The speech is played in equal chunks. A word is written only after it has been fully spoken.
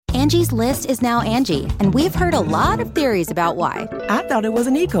Angie's List is now Angie, and we've heard a lot of theories about why. I thought it was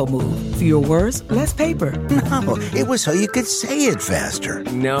an eco move. Fewer words, less paper. No, it was so you could say it faster.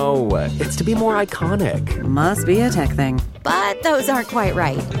 No, it's to be more iconic. Must be a tech thing. But those aren't quite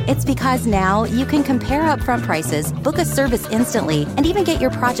right. It's because now you can compare upfront prices, book a service instantly, and even get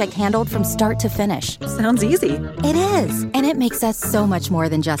your project handled from start to finish. Sounds easy. It is, and it makes us so much more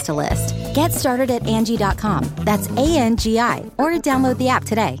than just a list. Get started at Angie.com. That's ANGI, or download the app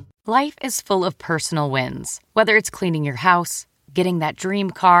today. Life is full of personal wins. Whether it's cleaning your house, getting that dream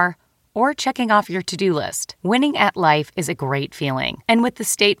car, or checking off your to-do list, winning at life is a great feeling. And with the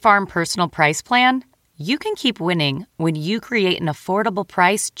State Farm Personal Price Plan, you can keep winning when you create an affordable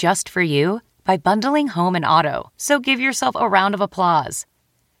price just for you by bundling home and auto. So give yourself a round of applause.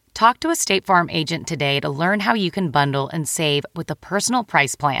 Talk to a State Farm agent today to learn how you can bundle and save with the Personal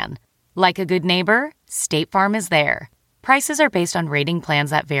Price Plan. Like a good neighbor, State Farm is there. Prices are based on rating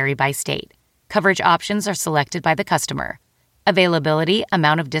plans that vary by state. Coverage options are selected by the customer. Availability,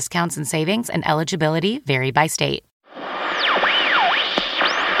 amount of discounts and savings, and eligibility vary by state.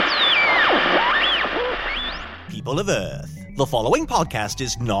 People of Earth, the following podcast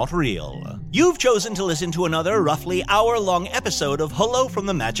is not real. You've chosen to listen to another roughly hour-long episode of Hello from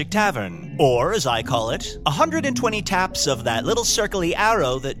the Magic Tavern, or as I call it, 120 taps of that little circly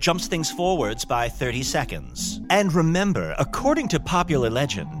arrow that jumps things forwards by 30 seconds. And remember, according to popular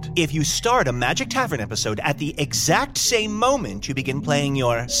legend, if you start a Magic Tavern episode at the exact same moment you begin playing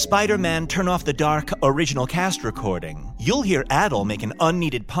your Spider-Man Turn Off the Dark original cast recording, you'll hear Adel make an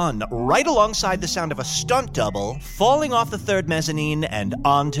unneeded pun right alongside the sound of a stunt double falling off the third mezzanine and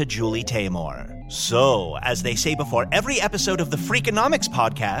onto Julie Taymor. So, as they say before every episode of the Freakonomics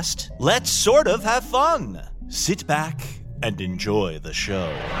podcast, let's sort of have fun. Sit back and enjoy the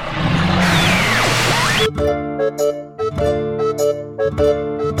show.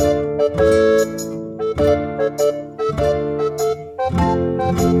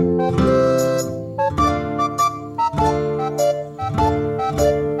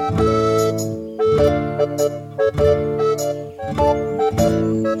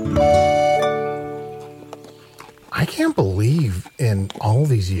 I can't believe in all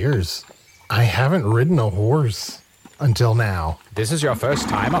these years I haven't ridden a horse until now. This is your first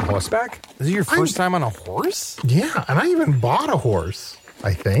time on horseback? This is your first time on a horse? Yeah, and I even bought a horse,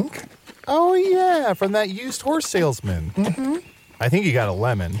 I think. Oh, yeah, from that used horse salesman. Mm-hmm. I think you got a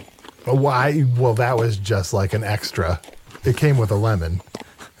lemon. Why? Well, that was just like an extra. It came with a lemon.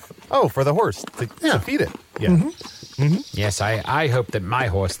 Oh, for the horse, to feed it. Yeah. Mm-hmm. Mm-hmm. Yes, I hope that my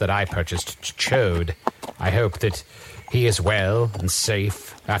horse that I purchased, Chode, I hope that he is well and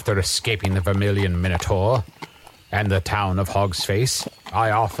safe after escaping the Vermilion Minotaur and the town of Hogsface. I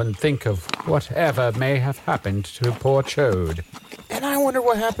often think of whatever may have happened to poor Chode. And I wonder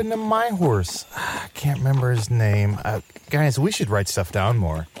what happened to my horse. I can't remember his name. Guys, we should write stuff down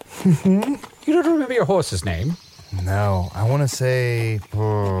more. You don't remember your horse's name? No, I want to say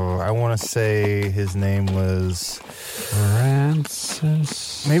his name was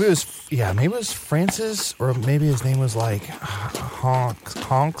Francis. Maybe it was Francis, or maybe his name was like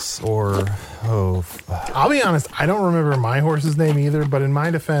Honks, or I'll be honest, I don't remember my horse's name either, but in my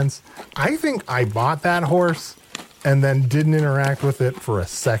defense, I think I bought that horse and then didn't interact with it for a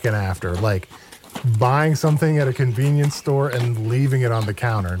second after, like buying something at a convenience store and leaving it on the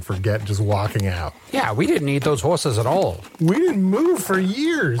counter and just walking out. Yeah, we didn't need those horses at all. We didn't move for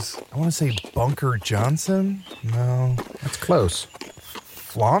years. I want to say Bunker Johnson. No, that's close.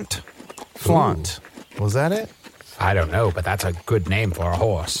 Flaunt. Was that it? I don't know, but that's a good name for a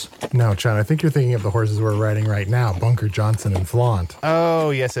horse. No, John, I think you're thinking of the horses we're riding right now, Bunker Johnson and Flaunt. Oh,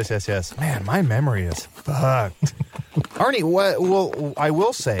 yes. Man, my memory is fucked. Arnie, I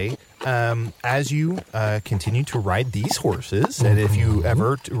will say, as you continue to ride these horses, and if you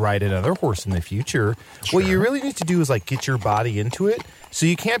ever ride another horse in the future, what you really need to do is like get your body into it. So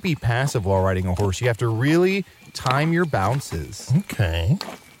you can't be passive while riding a horse. You have to really time your bounces. Okay.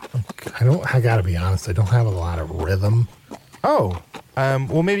 I gotta be honest, I don't have a lot of rhythm. Oh,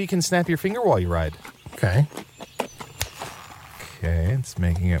 well, maybe you can snap your finger while you ride. Okay, it's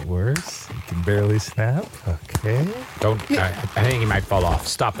making it worse. You can barely snap. Okay. Don't. Yeah. I think he might fall off.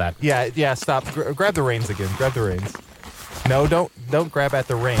 Stop that. Yeah. Stop. Grab the reins again. Grab the reins. No, don't grab at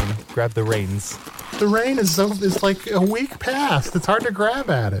the rein. Grab the reins. The rein is like a week past. It's hard to grab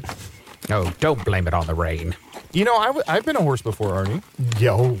at it. No, don't blame it on the rain. You know, I've been a horse before, Arnie.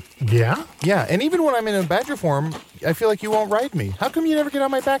 Yeah? Yeah, and even when I'm in a badger form, I feel like you won't ride me. How come you never get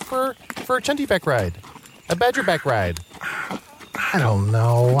on my back for a chunty back ride? A badger back ride? I don't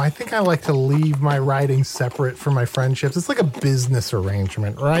know. I think I like to leave my riding separate from my friendships. It's like a business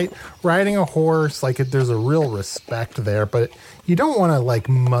arrangement, right? Riding a horse, like there's a real respect there, but you don't want to like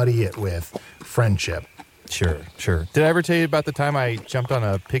muddy it with friendship. Sure. Did I ever tell you about the time I jumped on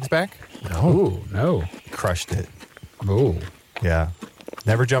a pig's back? No. Ooh, no. Crushed it. Ooh. Yeah.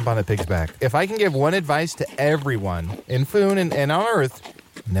 Never jump on a pig's back. If I can give one advice to everyone in Foon and on Earth,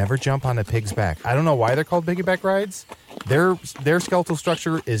 never jump on a pig's back. I don't know why they're called piggyback rides. Their skeletal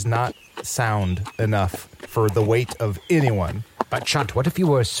structure is not sound enough for the weight of anyone. But Chunt, what if you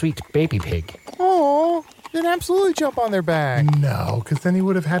were a sweet baby pig? Oh, then absolutely jump on their back. No, because then he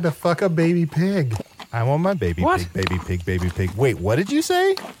would have had to fuck a baby pig. I want my baby pig. Wait, what did you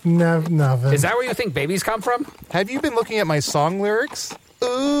say? No, nothing. Is that where you think babies come from? Have you been looking at my song lyrics?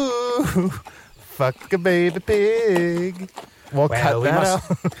 Ooh, fuck a baby pig. Well, cut that out.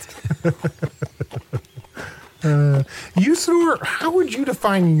 Usidore, how would you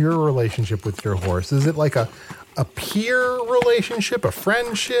define your relationship with your horse? Is it like a peer relationship, a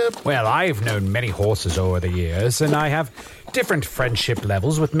friendship? Well, I've known many horses over the years, and I have different friendship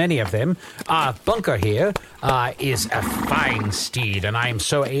levels with many of them. Bunker here is a fine steed, and I am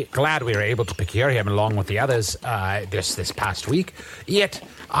so glad we were able to procure him along with the others this past week. Yet,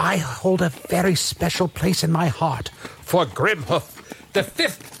 I hold a very special place in my heart for Grimhoof, the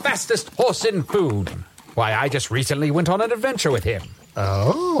 5th fastest horse in Foon. Why, I just recently went on an adventure with him.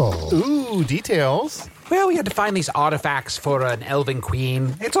 Oh. Ooh, details. Well, we had to find these artifacts for an elven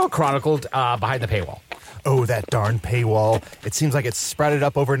queen. It's all chronicled behind the paywall. Oh, that darn paywall. It seems like it's sprouted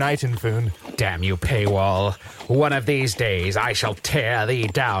up overnight in Foon. Damn you, paywall. One of these days, I shall tear thee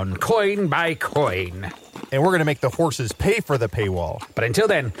down, coin by coin. And we're going to make the horses pay for the paywall. But until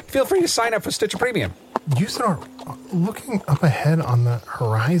then, feel free to sign up for Stitcher Premium. Usidore, looking up ahead on the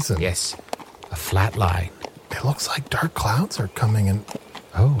horizon. Yes, a flat line. It looks like dark clouds are coming in.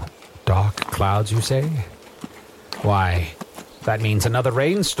 Oh, dark clouds, you say? Why, that means another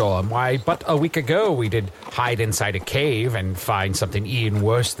rainstorm. Why, but a week ago we did hide inside a cave and find something even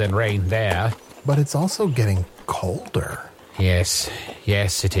worse than rain there. But it's also getting colder. Yes,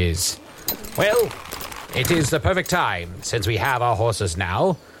 it is. Well, it is the perfect time, since we have our horses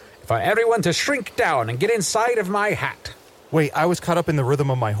now, for everyone to shrink down and get inside of my hat. Wait, I was caught up in the rhythm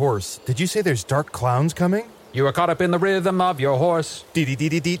of my horse. Did you say there's dark clowns coming? You were caught up in the rhythm of your horse.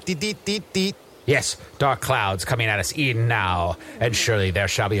 Dee-dee-dee-dee-dee-dee-dee-dee. Yes, dark clouds coming at us e'en now, and surely there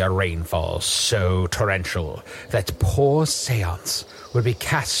shall be a rainfall so torrential that poor Seance would be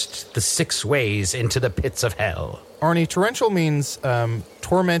cast the 6 ways into the pits of hell. Arnie, torrential means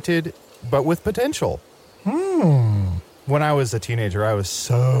tormented, but with potential. When I was a teenager, I was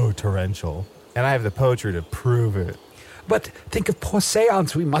so torrential, and I have the poetry to prove it. But think of poor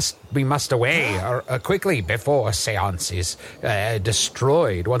Seance. We must away quickly before Seance is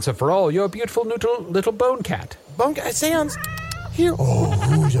destroyed once and for all. You're a beautiful little bone cat. Bone cat? Seance? Here. Oh,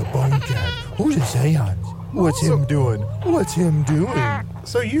 who's a bone cat? Who's a Seance? What's him doing?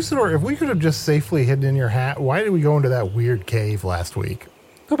 So, Usidore, if we could have just safely hidden in your hat, why did we go into that weird cave last week?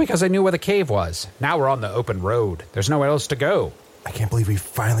 Well, because I knew where the cave was. Now we're on the open road. There's nowhere else to go. I can't believe we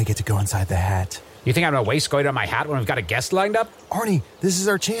finally get to go inside the hat. You think I'm going to waste going on my hat when we've got a guest lined up? Arnie, this is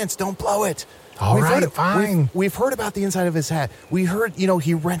our chance. Don't blow it. All right, fine. We've heard about the inside of his hat. We heard,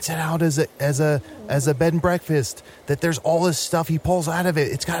 he rents it out as a bed and breakfast, that there's all this stuff he pulls out of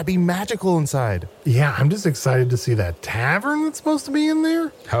it. It's got to be magical inside. Yeah, I'm just excited to see that tavern that's supposed to be in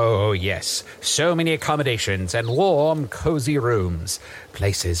there. Oh, yes. So many accommodations and warm, cozy rooms.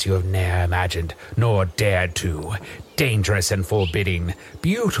 Places you have ne'er imagined, nor dared to. Dangerous and forbidding,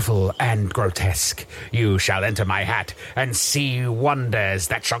 beautiful and grotesque. You shall enter my hat and see wonders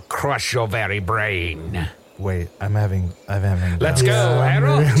that shall crush your very brain. Wait, I'm having. Let's go,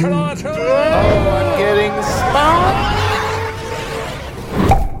 Harold. Oh, I'm getting spot.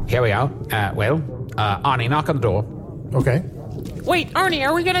 Here we are. Arnie, knock on the door. Okay. Wait, Arnie,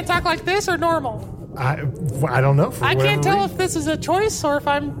 are we going to talk like this or normal? I don't know. I can't tell if this is a choice or if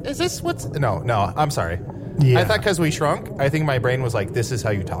is this what's... No, I'm sorry. Yeah. I thought because we shrunk, I think my brain was like, this is how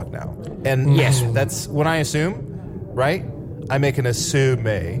you talk now. And yes, that's when I assume, right? I make an assume.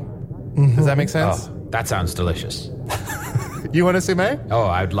 Does that make sense? Oh, that sounds delicious. You want assume? Oh,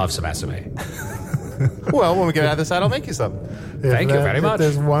 I'd love some assume. Well, when we get out of this side, I'll make you some. Thank you very much. If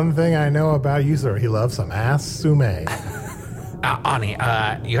there's one thing I know about Usidore, he loves some assume.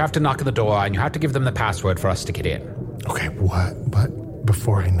 Arnie, you have to knock on the door and you have to give them the password for us to get in. Okay, what? But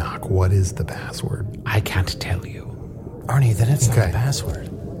before I knock, what is the password? I can't tell you. Arnie, then it's not the password.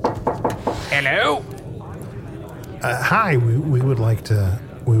 Hello? Hi, we would like to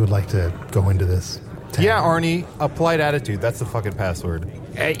go into this. Yeah, Arnie, applied attitude. That's the fucking password.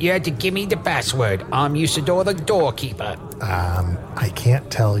 You had to give me the password. I'm Usidore the doorkeeper. I can't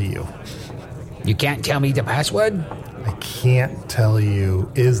tell you. You can't tell me the password? I can't tell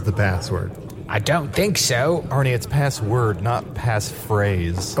you is the password. I don't think so. Arnie, it's password, not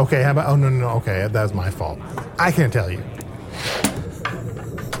passphrase. Okay, how about... Oh, no. Okay, that was my fault. I can't tell you.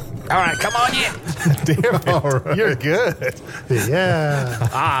 All right, come on in. Damn it. All right. You're good.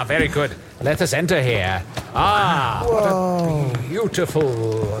 Yeah. Very good. Let us enter here. What a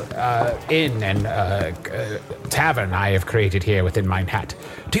beautiful inn and tavern I have created here within mine hat.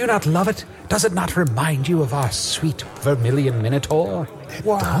 Do you not love it? Does it not remind you of our sweet Vermilion Minotaur? It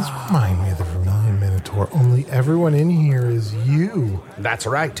does remind me of the Vermilion Minotaur, only everyone in here is you. That's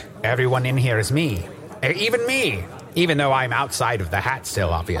right. Everyone in here is me. Even me. Even though I'm outside of the hat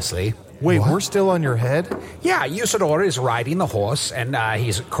still, obviously. Wait, we're still on your head? Yeah, Usidore is riding the horse, and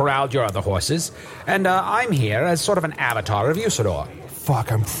he's corralled your other horses. And I'm here as sort of an avatar of Usidore.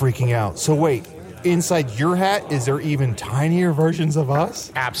 Fuck, I'm freaking out. So wait, inside your hat, is there even tinier versions of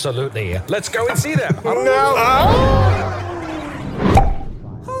us? Absolutely. Let's go and see them.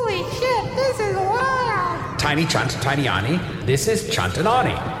 Holy shit, this is wild. Tiny Chunt, Tiny Ani. This is Chunt and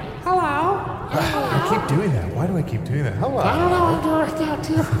Ani. Hello. I keep doing that. Why do I keep doing that? Hello. I don't know, I'm doing that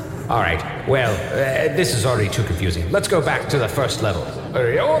too. All right. Well, this is already too confusing. Let's go back to the first level.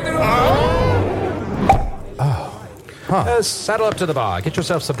 Saddle up to the bar. Get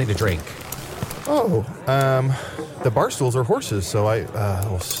yourself something to drink. The bar stools are horses, so I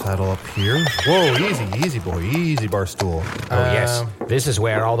will saddle up here. Whoa, easy boy, easy bar stool. Yes. This is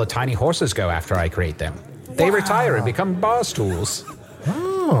where all the tiny horses go after I create them. They retire and become bar stools.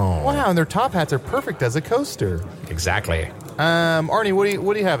 Oh. Wow, and their top hats are perfect as a coaster. Exactly. Arnie,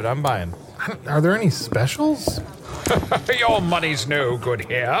 what do you have it? I'm buying. Are there any specials? Your money's no good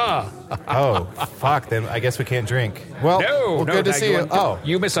here. Oh, fuck, then I guess we can't drink. Well, good to see you.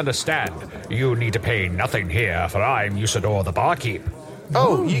 You misunderstand. You need to pay nothing here, for I'm Usidore the barkeep.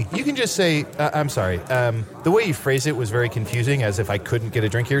 Oh, you can just say, I'm sorry. The way you phrased it was very confusing, as if I couldn't get a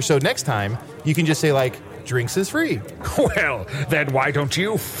drink here. So next time, you can just say, like, drinks is free. Well, then why don't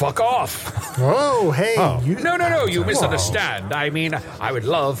you fuck off? Oh, hey. No, you misunderstand. I mean, I would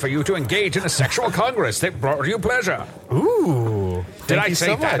love for you to engage in a sexual congress that brought you pleasure. Ooh. Did I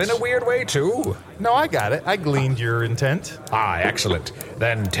say that in a weird way, too? No, I got it. I gleaned your intent. Excellent.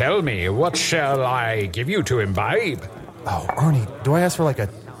 Then tell me, what shall I give you to imbibe? Oh, Arnie, do I ask for like a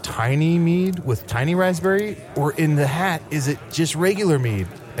tiny mead with tiny raspberry? Or in the hat, is it just regular mead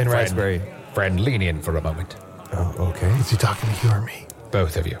and raspberry? Friend, lean in for a moment. Oh, okay. Is he talking to you or me?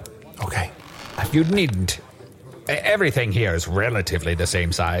 Both of you. Okay. You needn't. Everything here is relatively the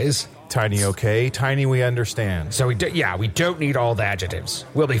same size. Tiny, okay. Tiny, we understand. So we don't need all the adjectives.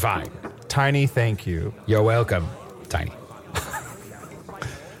 We'll be fine. Tiny, thank you. You're welcome, Tiny.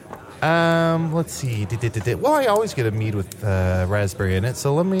 Let's see. Well, I always get a mead with raspberry in it,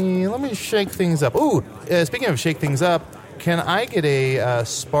 so let me shake things up. Ooh, speaking of shake things up, can I get a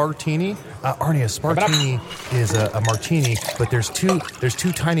Spartini? Arnie, a Spartini is a martini, but there's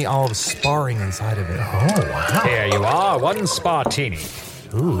two tiny olives sparring inside of it. Oh, wow. Here you are, one Spartini.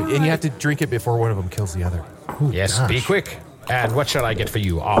 Ooh, and you have to drink it before one of them kills the other. Ooh, yes, gosh. be quick. And what shall I get for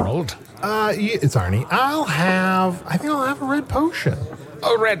you, Arnold? It's Arnie. I think I'll have a red potion.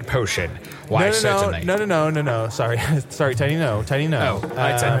 A red potion. Why, certainly. No. Sorry, Tiny, no. Tiny, no.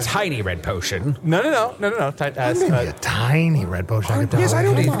 It's a tiny red potion. No. Maybe a tiny red potion. Yes, I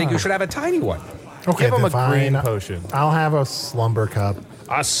don't even think you should have a tiny one. Okay, give him a fine. green potion. I'll have a slumber cup.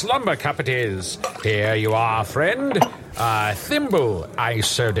 A slumber cup it is. Here you are, friend. Thimble, I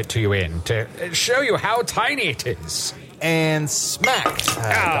sewed it to you in to show you how tiny it is. And smack.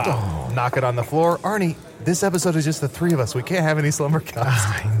 Knock it on the floor. Arnie, this episode is just the three of us. We can't have any slumber cups.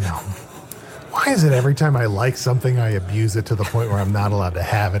 I know. Why is it every time I like something, I abuse it to the point where I'm not allowed to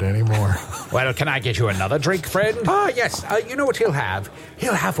have it anymore? Well, can I get you another drink, friend? Yes. You know what he'll have?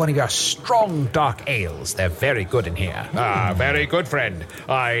 He'll have one of your strong dark ales. They're very good in here. Very good, friend.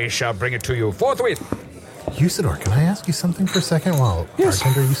 I shall bring it to you forthwith. Usidore, can I ask you something for a second? Well, yes.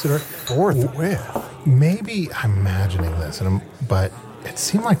 Bartender Usidore? Forthwith? Maybe I'm imagining this, but it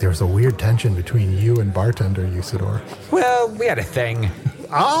seemed like there was a weird tension between you and Bartender Usidore. Well, we had a thing.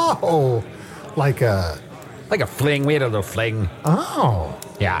 Oh, like a fling. We had a little fling. Oh.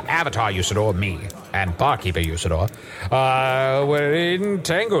 Yeah, Avatar Usidore, me, and Barkeeper Usidore were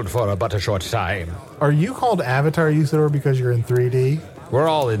entangled for but a short time. Are you called Avatar Usidore because you're in 3D? We're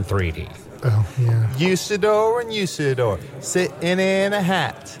all in 3D. Oh, yeah. Usidore and Usidore, sitting in a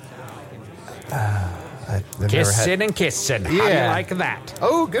hat. Kissing and kissing. How do you like that?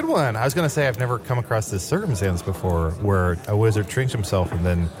 Oh, good one. I was going to say I've never come across this circumstance before where a wizard shrinks himself and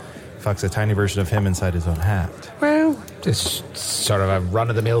then fucks a tiny version of him inside his own hat. Well, just sort of a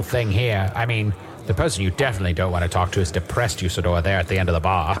run-of-the-mill thing here. I mean, the person you definitely don't want to talk to is depressed Usidore there at the end of the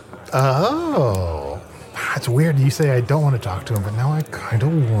bar. Oh. It's weird you say I don't want to talk to him, but now I kind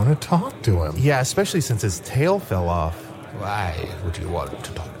of want to talk to him. Yeah, especially since his tail fell off. Why would you want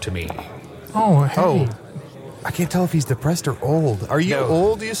to talk to me? Oh, hey. Oh, I can't tell if he's depressed or old. Are you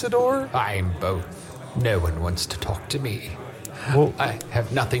old, Usidore? I'm both. No one wants to talk to me. Well, I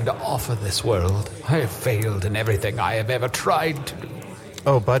have nothing to offer this world. I have failed in everything I have ever tried to do.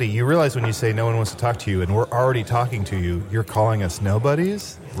 Oh, buddy, you realize when you say no one wants to talk to you and we're already talking to you, you're calling us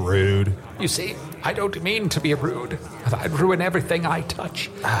nobodies? Rude. You see, I don't mean to be rude. I'd ruin everything I touch.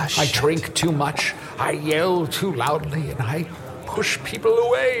 I drink too much, I yell too loudly, and I push people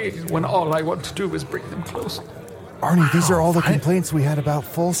away when all I want to do is bring them closer. Arnie, these are all the complaints we had about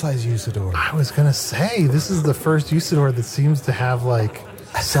full-size Usidore. I was going to say, this is the first Usidore that seems to have, like,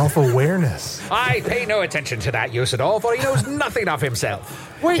 self-awareness. I pay no attention to that Usidore, for he knows nothing of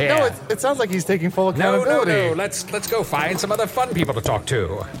himself. Wait, no, it sounds like he's taking full accountability. No. Let's go find some other fun people to talk to.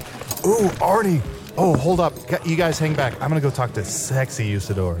 Ooh, Arnie. Oh, hold up. You guys hang back. I'm going to go talk to sexy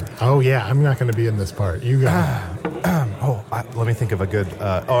Usidore. Oh, yeah, I'm not going to be in this part. You got it. Let me think of a good...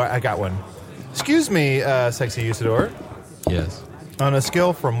 I got one. Excuse me, sexy Usidore. Yes? On a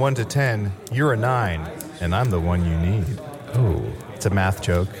scale from 1 to 10, you're a 9, and I'm the one you need. Oh. It's a math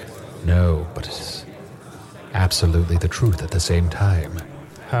joke. No, but it's absolutely the truth at the same time.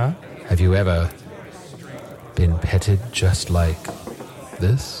 Huh? Have you ever been petted just like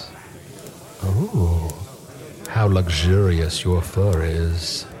this? Oh. How luxurious your fur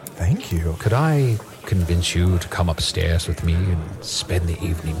is. Thank you. Could I convince you to come upstairs with me and spend the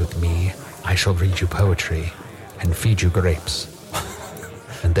evening with me? I shall read you poetry and feed you grapes.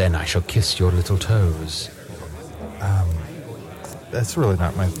 And then I shall kiss your little toes. That's really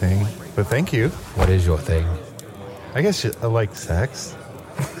not my thing, but thank you. What is your thing? I guess I like sex.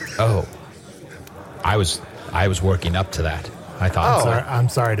 Oh. I was working up to that. I thought. I'm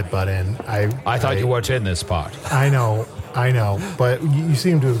sorry to butt in. I thought you weren't in this part. I know, but you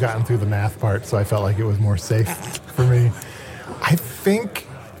seem to have gotten through the math part, so I felt like it was more safe for me. I think,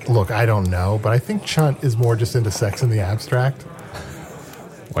 look, I don't know, but I think Chunt is more just into sex in the abstract.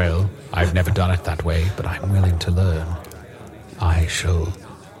 Well, I've never done it that way, but I'm willing to learn. I shall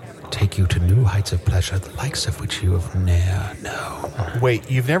take you to new heights of pleasure, the likes of which you have ne'er known.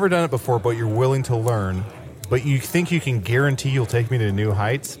 Wait, you've never done it before, but you're willing to learn, but you think you can guarantee you'll take me to new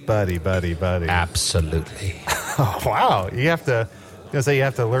heights? Buddy. Absolutely. Oh, wow. You have to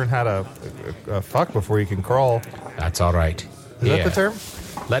learn how to fuck before you can crawl. That's all right. Is that the term?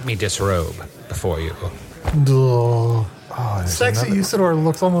 Let me disrobe before you. Oh, sexy Usidore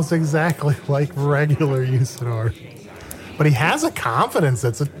looks almost exactly like regular Usidore. But he has a confidence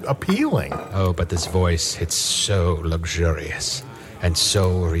that's appealing. Oh, but this voice, it's so luxurious and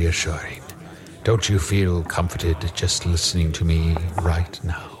so reassuring. Don't you feel comforted just listening to me right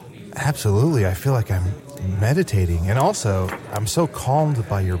now? Absolutely. I feel like I'm meditating. And also, I'm so calmed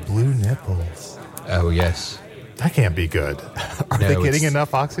by your blue nipples. Oh, yes. That can't be good. Are they getting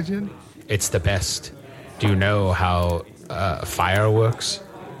enough oxygen? It's the best. Do you know how fire works?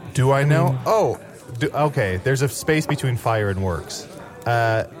 Do I know? Okay, there's a space between fire and works.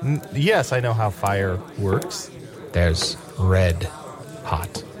 Yes, I know how fire works. There's red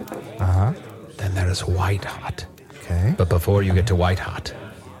hot. Uh-huh. Then there's white hot. Okay. But before you get to white hot,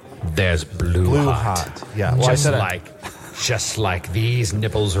 there's blue hot. Yeah. Well, just like these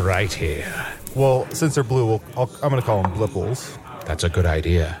nipples right here. Well, since they're blue, I'm going to call them blipples. That's a good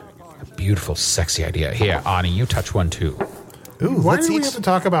idea. A beautiful, sexy idea. Here, Ani, you touch one too. Ooh, why do we have to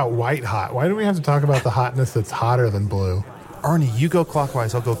talk about white hot? Why do we have to talk about the hotness that's hotter than blue? Arnie, you go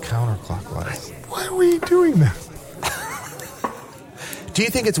clockwise, I'll go counterclockwise. Why are we doing this? Do you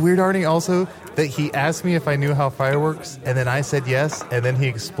think it's weird, Arnie, also, that he asked me if I knew how fire works, and then I said yes, and then he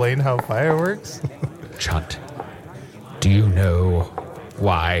explained how fire works? Chunt, do you know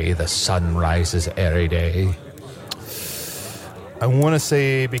why the sun rises every day? I want to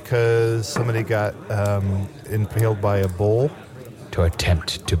say because somebody got impaled by a bull. To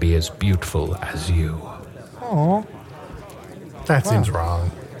attempt to be as beautiful as you. Aw. That seems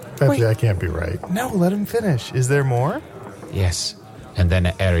wrong. That can't be right. No, let him finish. Is there more? Yes. And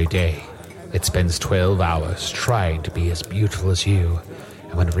then every day, it spends 12 hours trying to be as beautiful as you.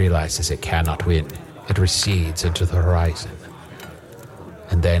 And when it realizes it cannot win, it recedes into the horizon.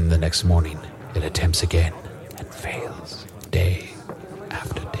 And then the next morning, it attempts again and fails. Day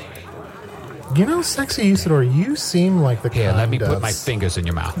after day. You know, Sexy Usidore, you seem like the Here, kind let me of... put my fingers in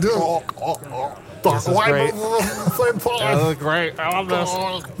your mouth. This is great. That was great. I love this.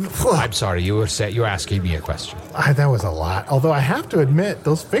 I'm sorry, you were asking me a question. That was a lot. Although I have to admit,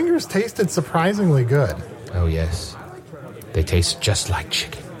 those fingers tasted surprisingly good. Oh, yes. They taste just like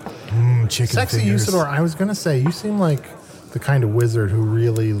chicken. Chicken Sexy fingers. Usidore, I was going to say, you seem like the kind of wizard who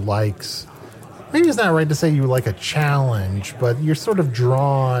really likes... Maybe it's not right to say you like a challenge, but you're sort of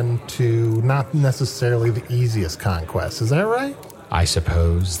drawn to not necessarily the easiest conquest. Is that right? I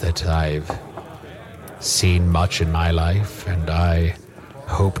suppose that I've seen much in my life, and I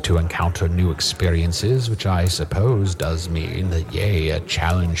hope to encounter new experiences, which I suppose does mean that, yea, a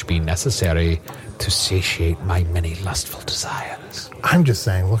challenge be necessary to satiate my many lustful desires. I'm just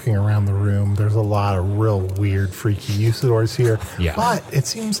saying, looking around the room, there's a lot of real weird, freaky Usidores here. Yeah. But it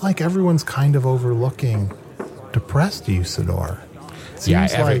seems like everyone's kind of overlooking depressed Usidore.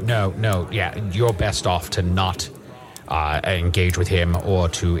 You're best off to not engage with him or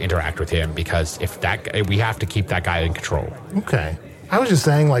to interact with him, because we have to keep that guy in control. Okay. I was just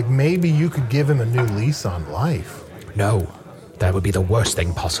saying, like, maybe you could give him a new lease on life. No, that would be the worst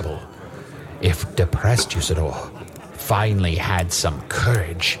thing possible. If depressed Usidore finally had some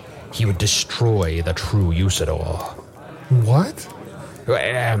courage, he would destroy the true Usidore. What?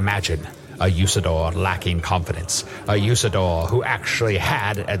 Imagine a Usidore lacking confidence, a Usidore who actually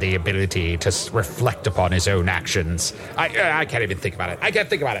had the ability to reflect upon his own actions. I can't even think about it. I can't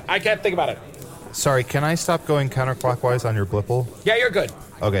think about it. Sorry, can I stop going counterclockwise on your blipple? Yeah, you're good.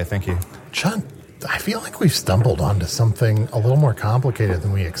 Okay, thank you. John, I feel like we've stumbled onto something a little more complicated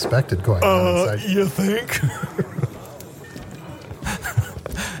than we expected going on inside. You think?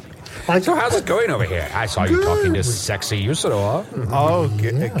 So how's it going over here? I saw you talking to Sexy Usidore. Oh,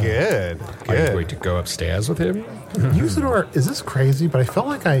 good. Are you going to go upstairs with him? Usidore, is this crazy? But I felt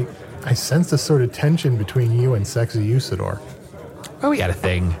like I sensed a sort of tension between you and Sexy Usidore. Oh, we had a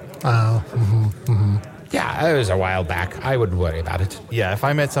thing. Oh, Yeah, it was a while back. I wouldn't worry about it. Yeah, if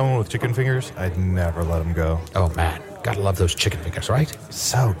I met someone with chicken fingers, I'd never let them go. Oh, man. Gotta love those chicken fingers, right?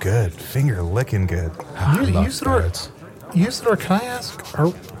 So good. Finger licking good. Usidore, can I ask,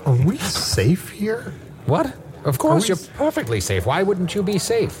 are we safe here? What? Of course, you're perfectly safe. Why wouldn't you be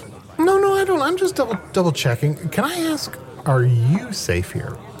safe? No, I don't. I'm just double checking. Can I ask, are you safe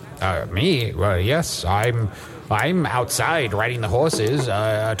here? Me? Well, yes, I'm outside riding the horses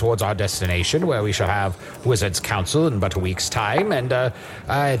towards our destination, where we shall have Wizards' Council in but a week's time, and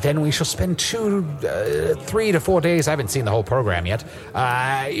then we shall spend 3 to 4 days, I haven't seen the whole program yet,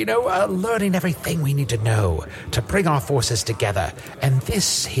 learning everything we need to know to bring our forces together. And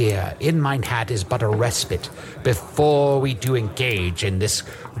this here, in Mine Hat, is but a respite before we do engage in this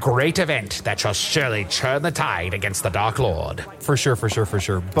great event that shall surely turn the tide against the Dark Lord. For sure.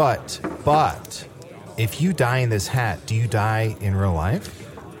 But... if you die in this hat, do you die in real life?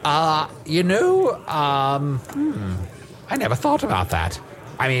 I never thought about that.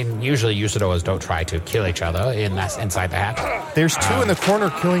 I mean, usually Usidores don't try to kill each other inside the hat. There's two in the corner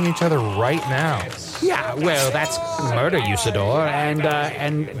killing each other right now. Yeah, well, that's Murder Usidore and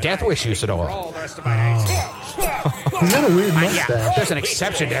Death Wish Usidore. He's got a weird mustache. Yeah, there's an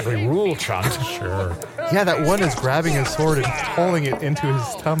exception to every rule, Chunt. Sure. Yeah, that one is grabbing his sword and pulling it into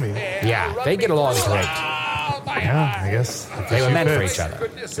his tummy. Yeah, they get along great. Yeah, I guess. They were meant for each other.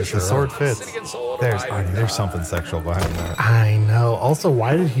 If the sword fits. There's something sexual behind that. I know. Also,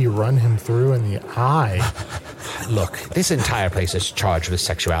 why did he run him through in the eye? Look, this entire place is charged with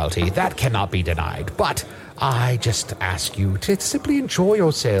sexuality. That cannot be denied. But I just ask you to simply enjoy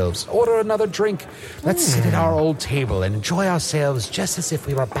yourselves. Order another drink. Let's sit at our old table and enjoy ourselves just as if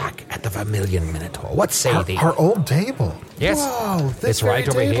we were back at the Vermilion Minotaur. What say thee? Our old table? Yes. Whoa, it's right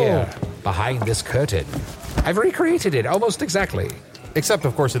over here, behind this curtain. I've recreated it almost exactly. Except,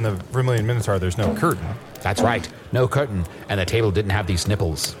 of course, in the Vermilion Minotaur, there's no curtain. That's right. No curtain. And the table didn't have these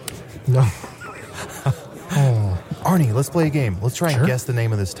nipples. No. Arnie, let's play a game. Let's try and guess the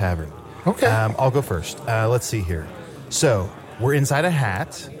name of this tavern. Okay. I'll go first. Let's see here. So, we're inside a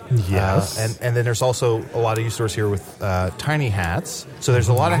hat. Yes. And then there's also a lot of Usidores here with tiny hats. So there's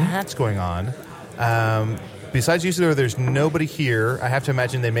a lot of hats going on. Besides Usidore, there's nobody here. I have to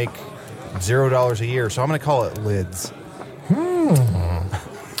imagine they make $0 a year, so I'm going to call it lids.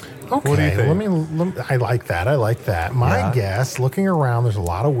 Okay, what do you think? Let me, I like that. My guess, looking around, there's a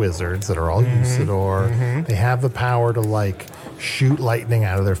lot of wizards that are all Usidore. They have the power to, like, shoot lightning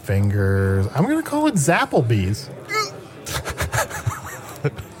out of their fingers. I'm going to call it Zapplebees.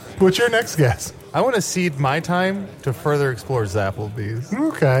 What's your next guess? I want to cede my time to further explore Zapplebees.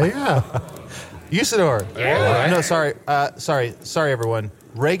 Okay, yeah. Usidore. Yeah. No, sorry, everyone.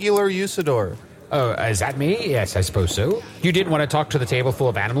 Regular Usidore. Oh, is that me? Yes, I suppose so. You didn't want to talk to the table full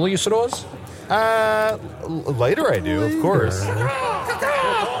of animal Usidores? Later I do, of course.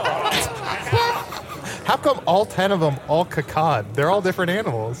 How come all 10 of them all cacawed? They're all different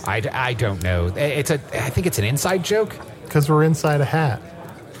animals. I don't know. I think it's an inside joke. Because we're inside a hat.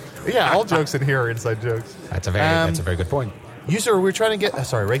 Yeah, all jokes in here are inside jokes. That's a very good point. Usidore, we're trying to get...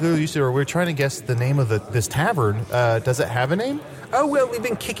 regular Usidore, we're trying to guess the name of this tavern. Does it have a name? Oh, well, we've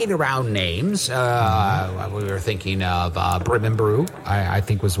been kicking around names. We were thinking of Brim and Brew, I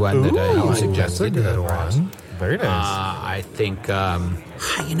think was one that you suggested. That's a good one. Very nice. I think,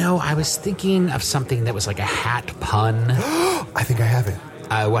 I was thinking of something that was like a hat pun. I think I have it.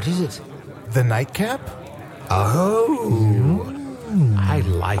 What is it? The nightcap? Oh, I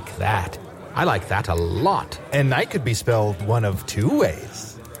like that. I like that a lot. And night could be spelled one of two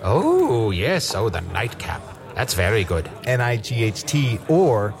ways. Oh, yes. Oh, the nightcap. That's very good. N-I-G-H-T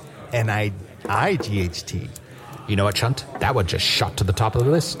or N-I-I-G-H-T. You know what, Chunt? That one just shot to the top of the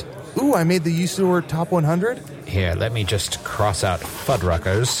list. Ooh, I made the Usidore Top 100. Here, let me just cross out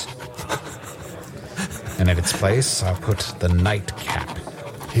Fuddruckers. And in its place, I'll put the nightcap.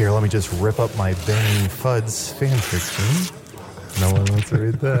 Here, let me just rip up my Benny Fuds fanfiction. No one wants to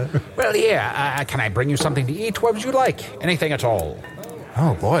read that. Well, yeah. Can I bring you something to eat? What would you like? Anything at all?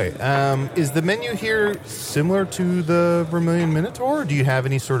 Oh, boy. Is the menu here similar to the Vermilion Minotaur? Do you have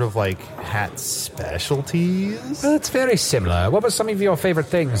any sort of, hat specialties? Well, it's very similar. What were some of your favorite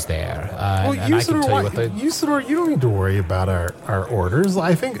things there? Well, Usidore, you don't need to worry about our orders.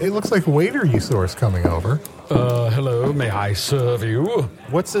 I think it looks like waiter Usidore's coming over. Hello, may I serve you?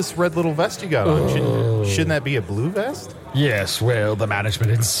 What's this red little vest you got on? Shouldn't that be a blue vest? Yes, well, the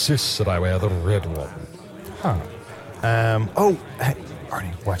management insists that I wear the red one. Huh. Hey,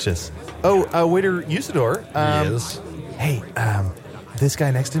 Arnie, watch this. Waiter Usidore. Yes? Hey, this guy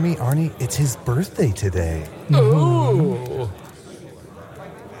next to me, Arnie, it's his birthday today. Oh!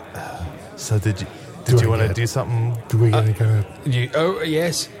 So did you want to do something? Do we get any kind of... Oh,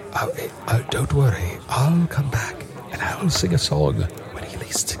 yes. Don't worry. I'll come back and I'll sing a song when he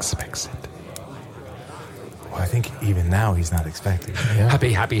least expects it. Well, I think even now he's not expecting it. Yeah.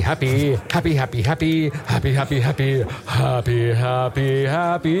 Happy, happy, happy, happy, happy, happy, happy, happy, happy, happy, happy,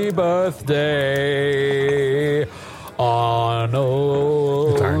 happy birthday,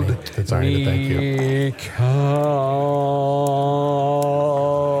 Arnold. It's Arnie, thank you.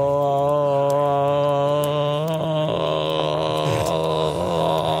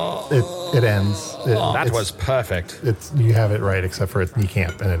 It ends. That was perfect. You have it right, except for you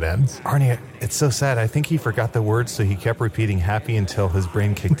can't, and it ends. Arnie, it's so sad. I think he forgot the words, so he kept repeating happy until his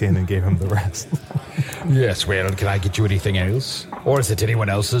brain kicked in and gave him the rest. Yes, well, can I get you anything else? Or is it anyone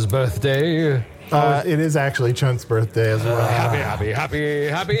else's birthday? It is actually Chunt's birthday as well. Happy, happy, happy,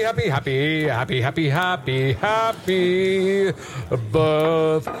 happy, happy, happy, happy, happy, happy, happy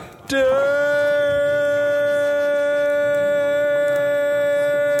birthday.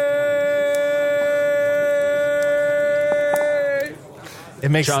 It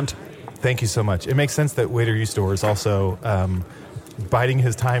makes Chunt. Thank you so much. It makes sense that Waiter Usidore is also biding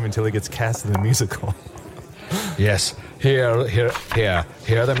his time until he gets cast in the musical. Yes. Here are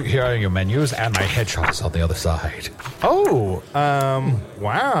your menus, and my headshots on the other side. Oh,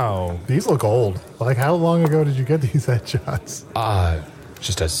 wow. These look old. How long ago did you get these headshots?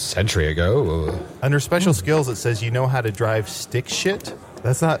 Just a century ago. Under special skills, it says you know how to drive stick shit.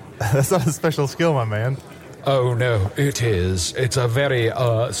 That's not a special skill, my man. Oh, no, it is. It's a very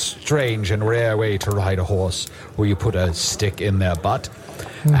strange and rare way to ride a horse, where you put a stick in their butt,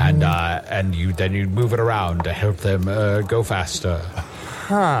 and you move it around to help them go faster.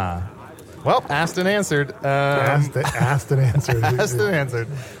 Huh. Well, asked and answered. Asked and answered. Asked and answered.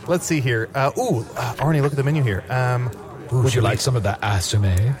 Let's see here. Arnie, look at the menu here. Would you like some of the assume?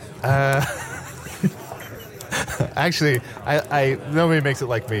 Actually, I nobody makes it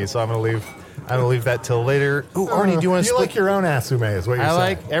like me, so I'm gonna leave that till later. Ooh, Arnie, do you want to split? You like your own assume is what you're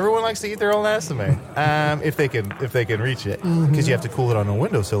saying. Everyone likes to eat their own assume. If they can reach it, because you have to cool it on a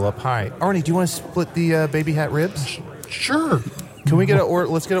windowsill up high. Arnie, do you want to split the baby hat ribs? Sure. Can we get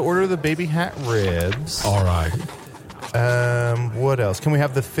let's get an order of the baby hat ribs. All right. What else? Can we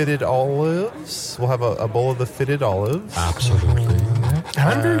have the fitted olives? We'll have a bowl of the fitted olives. Absolutely. And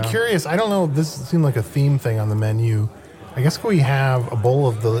I'm very curious. I don't know. This seemed like a theme thing on the menu. I guess, can we have a bowl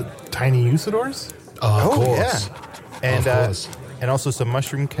of the tiny Usidores? Of course. Yeah. And also some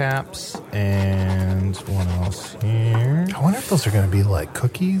mushroom caps. And what else here? I wonder if those are going to be like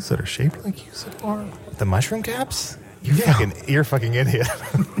cookies that are shaped like Usidore. The mushroom caps? You're a fucking idiot.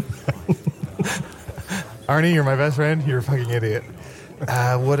 Arnie, you're my best friend. You're a fucking idiot.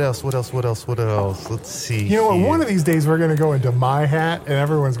 What else? Let's see. You know what? here. One of these days we're going to go into my hat and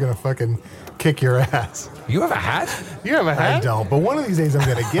everyone's going to fucking kick your ass. You have a hat? You have a hat? I don't, but one of these days I'm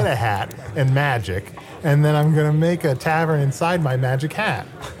going to get a hat and magic, and then I'm going to make a tavern inside my magic hat.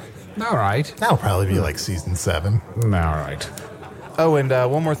 All right. That'll probably be like season 7. All right. Oh, and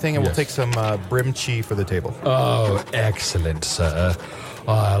one more thing, and we'll Yes. take some brimchi for the table. Oh, excellent, sir.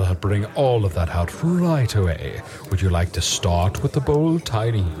 I'll bring all of that out right away. Would you like to start with the bold,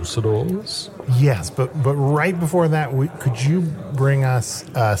 tiny Usidores? Yes, but right before that, could you bring us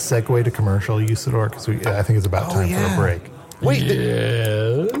a segue to commercial, Usidore? Because I think it's about time for a break. Wait,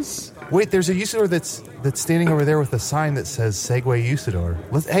 Yes. wait. There's a Usidore that's standing over there with a sign that says Segway Usidore.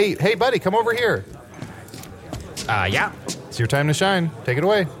 Hey, buddy, come over here. Yeah. It's your time to shine. Take it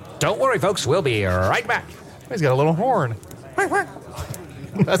away. Don't worry, folks. We'll be right back. He's got a little horn.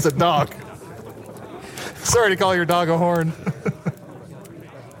 That's a dog. Sorry to call your dog a horn.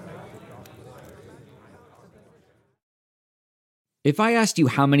 If I asked you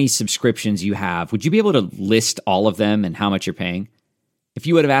how many subscriptions you have, would you be able to list all of them and how much you're paying? If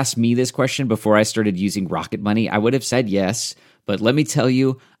you would have asked me this question before I started using Rocket Money, I would have said yes, but let me tell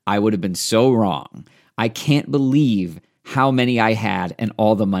you, I would have been so wrong. I can't believe how many I had and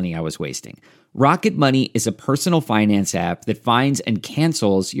all the money I was wasting. Rocket Money is a personal finance app that finds and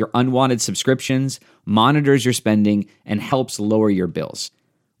cancels your unwanted subscriptions, monitors your spending, and helps lower your bills.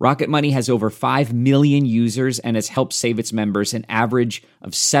 Rocket Money has over 5 million users and has helped save its members an average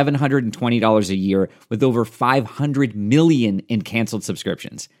of $720 a year with over 500 million in canceled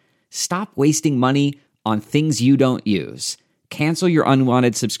subscriptions. Stop wasting money on things you don't use. Cancel your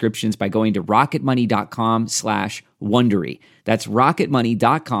unwanted subscriptions by going to rocketmoney.com/Wondery. That's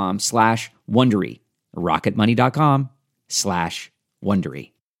rocketmoney.com/Wondery.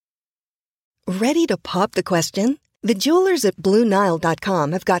 rocketmoney.com/Wondery. Ready to pop the question? The jewelers at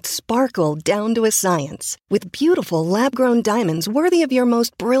BlueNile.com have got sparkle down to a science with beautiful lab-grown diamonds worthy of your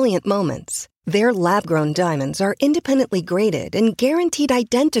most brilliant moments. Their lab-grown diamonds are independently graded and guaranteed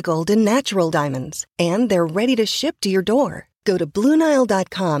identical to natural diamonds, and they're ready to ship to your door. Go to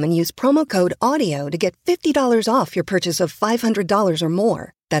BlueNile.com and use promo code AUDIO to get $50 off your purchase of $500 or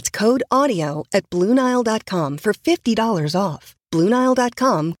more. That's code AUDIO at BlueNile.com for $50 off.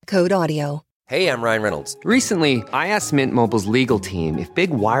 BlueNile.com, code AUDIO. Hey, I'm Ryan Reynolds. Recently, I asked Mint Mobile's legal team if big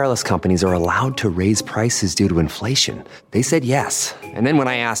wireless companies are allowed to raise prices due to inflation. They said yes. And then when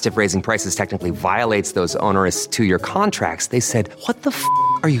I asked if raising prices technically violates those onerous 2-year contracts, they said, "What the f***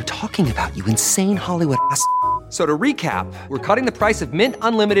 are you talking about, you insane Hollywood ass?" So to recap, we're cutting the price of Mint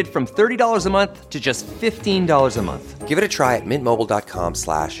Unlimited from $30 a month to just $15 a month. Give it a try at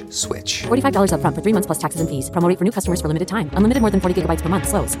mintmobile.com/switch. $45 up front for 3 months plus taxes and fees. Promo rate for new customers for limited time. Unlimited more than 40 gigabytes per month.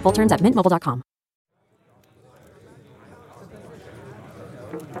 Slows full terms at mintmobile.com.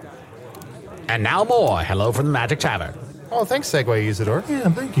 And now more Hello from the Magic Tavern. Oh, thanks, Segway Usidore. Yeah,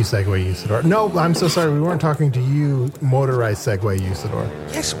 thank you, Segway Usidore. No, I'm so sorry. We weren't talking to you, motorized Segway Usidore.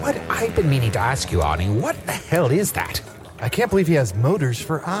 Yes, what I've been meaning to ask you, Arnie, what the hell is that? I can't believe he has motors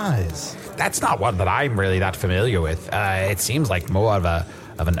for eyes. That's not one that I'm really that familiar with. It seems like more of an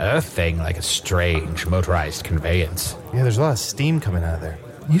Earth thing, like a strange motorized conveyance. Yeah, there's a lot of steam coming out of there.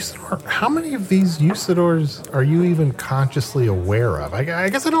 Usidore, how many of these Usidores are you even consciously aware of? I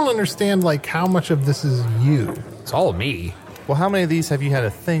guess I don't understand, like, how much of this is you. It's all me. Well, how many of these have you had a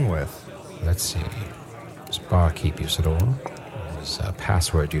thing with? Let's see. There's Barkeep Usidore. There's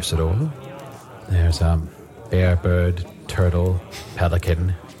Password Usidore. There's Bearbird, Turtle,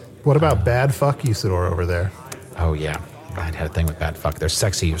 Pelican. What about Bad Fuck Usidore over there? Oh, yeah. I had a thing with Bad Fuck. There's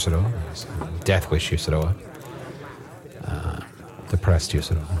Sexy Usidore. There's Death Wish Usidore. Depressed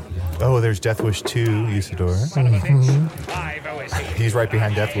Usidore. Oh, there's Death Wish 2 Usidore. He's right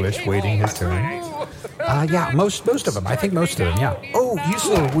behind Death Wish, waiting his turn. Yeah, most of them. I think most of them, yeah. Oh,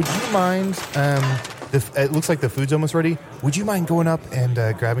 Usidore, would you mind, it looks like the food's almost ready. Would you mind going up and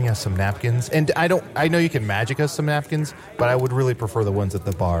grabbing us some napkins? And I know you can magic us some napkins, but I would really prefer the ones at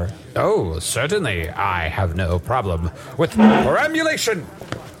the bar. Oh, certainly. I have no problem with perambulation.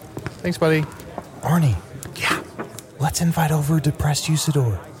 Thanks, buddy. Arnie. Yeah. Let's invite over Depressed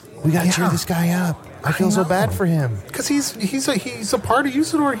Usidore. We gotta cheer this guy up. I feel so bad for him. Because he's a part of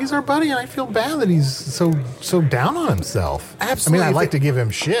Usidore. He's our buddy, and I feel bad that he's so down on himself. Absolutely. I mean, I'd like to give him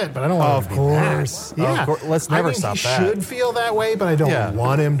shit, but I don't want him to be course. that. Yeah. Of course. Let's never stop he that. should feel that way, but I don't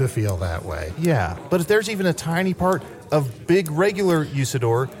want him to feel that way. Yeah, but if there's even a tiny part of big regular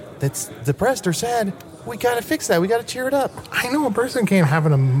Usidore that's depressed or sad, we gotta fix that. We gotta cheer it up. I know a person can't have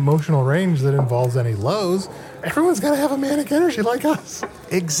an emotional range that involves any lows. Everyone's gotta have a manic energy like us.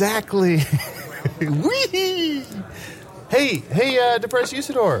 Exactly. Whee! Hey, depressed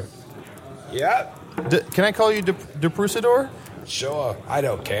Usidore. Yeah? Can I call you Deprussador? Sure, I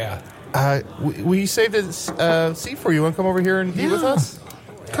don't care. We saved a seat for you. Want to come over here and eat with us?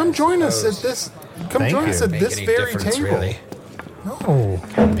 Come join us at this. Come join us at this very table. Really. No.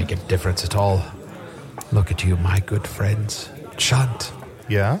 Can't make a difference at all. Look at you, my good friends. Chunt.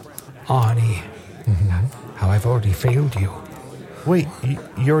 Yeah? Arnie. How I've already failed you. Wait,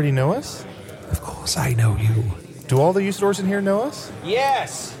 you already know us? Of course I know you. Do all the Usidores in here know us?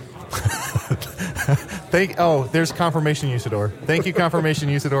 Yes! There's Confirmation Usidore. Thank you, Confirmation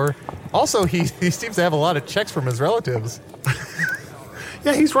Usidore. Also, he seems to have a lot of checks from his relatives.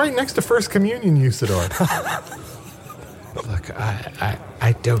 Yeah, he's right next to First Communion Usidore. Look,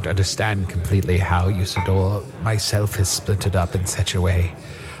 I don't understand completely how Usidore myself has splintered up in such a way.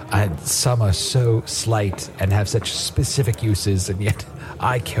 Some are so slight and have such specific uses, and yet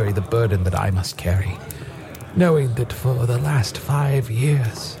I carry the burden that I must carry. Knowing that for the last 5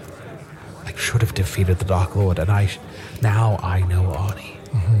 years, I should have defeated the Dark Lord, and now I know Arnie.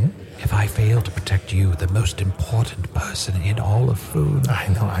 If I fail to protect you, the most important person in all of food. I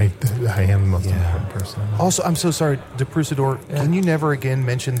know, I am the most important person. Also, I'm so sorry, Deprussador. Yeah. Can you never again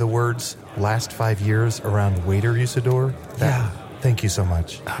mention the words last 5 years around waiter Usidore? Thank you so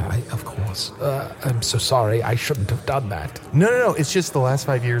much. Of course. I'm so sorry. I shouldn't have done that. No. It's just the last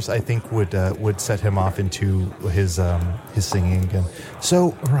 5 years, I think, would set him off into his singing again.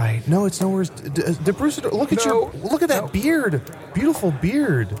 So, right. No, it's no worse. Deprussador, look at that beard. Beautiful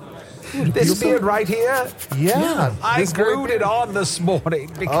beard. This beard right here? Yeah. I glued it on this morning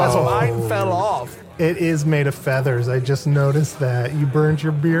because mine fell off. It is made of feathers. I just noticed that. You burned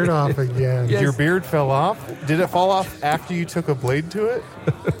your beard off again. Yes. Your beard fell off? Did it fall off after you took a blade to it?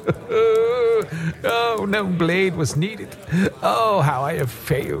 Oh, no blade was needed. Oh, how I have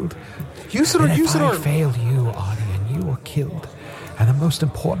failed. Usidore. If I fail you, Arnie, and you are killed, and the most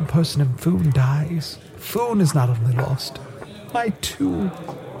important person in Foon dies, Foon is not only lost, my 2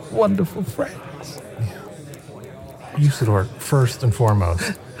 wonderful friends. Usidore, first and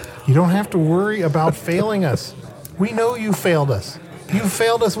foremost, you don't have to worry about failing us. We know you failed us. You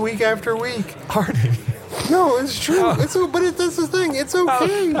failed us week after week. Arnie. No, it's true. That's the thing. It's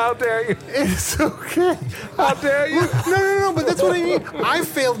okay. How dare you? It's okay. How dare you? No, but that's what I mean. I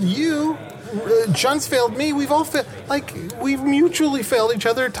failed you. Chunt's failed me. We've all failed. We've mutually failed each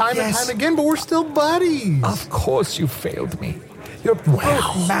other time and time again, but we're still buddies. Of course you failed me. You're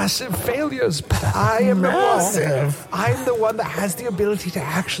both massive failures, but I am massive. I'm the one that has the ability to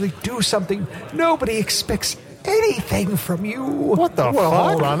actually do something. Nobody expects anything from you. What the fuck?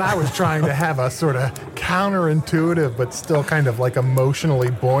 Hold on. I was trying to have a sort of counterintuitive, but still kind of emotionally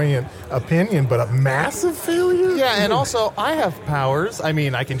buoyant opinion, but a massive failure? Yeah, and also, I have powers. I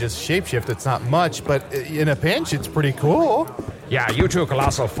mean, I can just shapeshift. It's not much, but in a pinch, it's pretty cool. Yeah, you two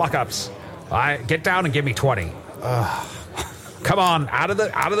colossal fuck-ups. Get down and give me 20. Come on, out of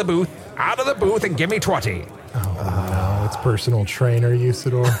the booth, and give me 20. Oh, no, it's personal trainer,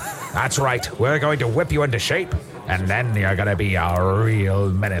 Usidore. That's right. We're going to whip you into shape, and then you're going to be a real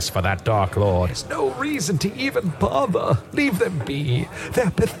menace for that Dark Lord. There's no reason to even bother. Leave them be.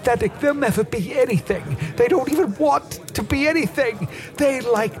 They're pathetic. They'll never be anything. They don't even want to be anything. They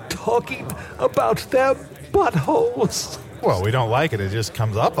like talking about their buttholes. Well, we don't like it. It just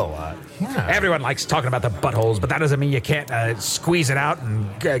comes up a lot. Yeah. Everyone likes talking about the buttholes, but that doesn't mean you can't squeeze it out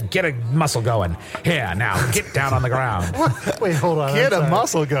and get a muscle going. Here, now, get down on the ground. Wait, hold on. Get a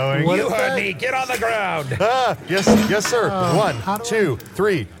muscle going. You heard me. Get on the ground. Yes, sir. 1, 2,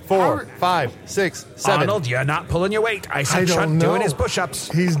 3, 4, 5, 6, 7. Arnold, you're not pulling your weight. I said Chunt doing his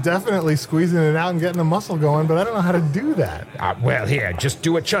push-ups. He's definitely squeezing it out and getting a muscle going, but I don't know how to do that. Well, here, just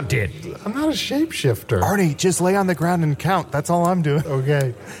do what Chunt did. I'm not a shapeshifter. Arnie, just lay on the ground and count. That's all I'm doing.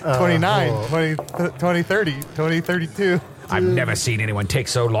 Okay. 29, 20, 30, 20, 32. I've never seen anyone take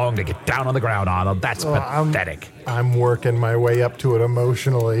so long to get down on the ground, Arnold. That's pathetic. I'm working my way up to it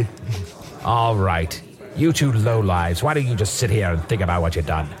emotionally. All right. You two lowlives, why don't you just sit here and think about what you've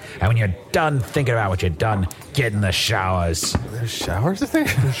done? And when you're done thinking about what you've done, get in the showers. There's showers there?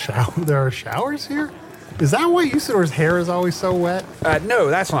 There are showers here? Is that why Usidore's hair is always so wet? No,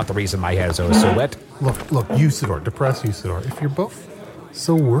 that's not the reason my hair is always so wet. Look, Usidore, depressed Usidore, if you're both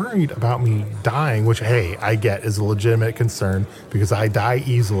so worried about me dying, which, hey, I get is a legitimate concern because I die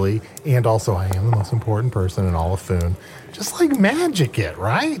easily, and also I am the most important person in all of Foon, just magic it,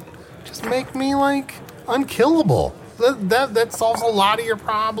 right? Just make me, unkillable. That solves a lot of your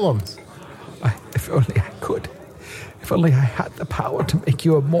problems. If only I could. If only I had the power to make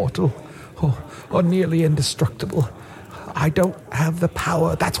you immortal or nearly indestructible. I don't have the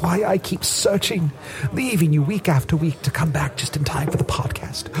power. That's why I keep searching, leaving you week after week to come back just in time for the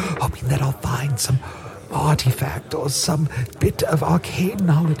podcast, hoping that I'll find some artifact or some bit of arcane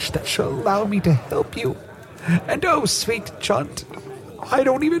knowledge that shall allow me to help you. And oh, sweet Chunt, I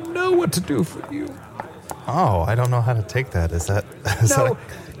don't even know what to do for you. Oh, I don't know how to take that. Is that a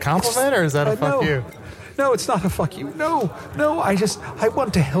compliment or is that a fuck you? No, it's not a fuck you. No, I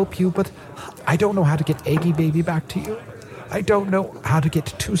want to help you, but I don't know how to get Eggy Baby back to you. I don't know how to get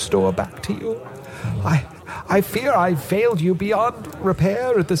Two-Store back to you. I fear I've failed you beyond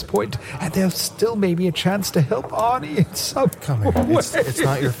repair at this point, and there's still maybe a chance to help Arnie in some Come here. It's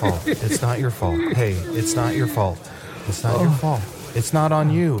not your fault. It's not your fault. Hey, it's not your fault. It's not your fault. It's not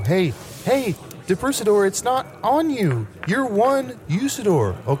on you. Hey, Usidore, it's not on you. You're one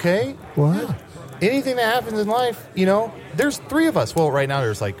Usidore, okay? What? Anything that happens in life, there's 3 of us. Well, right now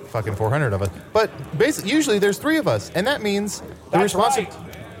there's like fucking 400 of us. But basically, usually there's 3 of us. And that means the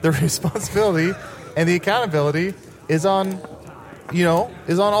responsibility and the accountability is on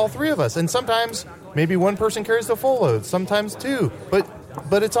all 3 of us. And sometimes maybe one person carries the full load, sometimes 2.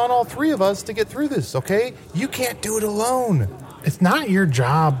 But it's on all 3 of us to get through this, okay? You can't do it alone. It's not your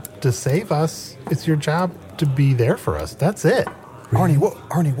job to save us. It's your job to be there for us. That's it. Arnie,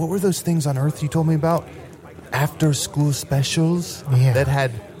 what were those things on Earth you told me about? After school specials that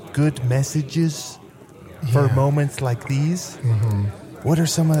had good messages for moments like these? Mm-hmm. What are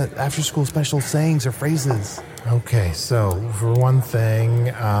some of the after school special sayings or phrases? Okay, so for one thing,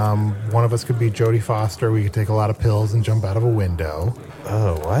 one of us could be Jodie Foster. We could take a lot of pills and jump out of a window.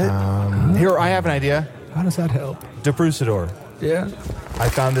 Oh, what? Here, I have an idea. How does that help? Usidore. Yeah? I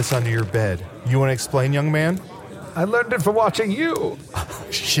found this under your bed. You want to explain, young man? I learned it from watching you.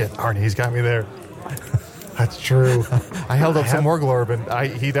 Shit, Arnie, he's got me there. That's true. I held up some Morglorb,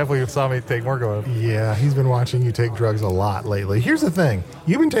 and he definitely saw me take Morglorb. Yeah, he's been watching you take drugs a lot lately. Here's the thing.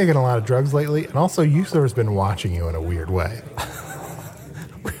 You've been taking a lot of drugs lately, and also Usidore's been watching you in a weird way.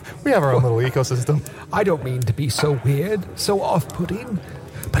 We have our own little ecosystem. I don't mean to be so weird, so off-putting,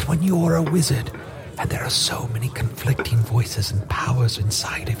 but when you're a wizard, and there are so many conflicting voices and powers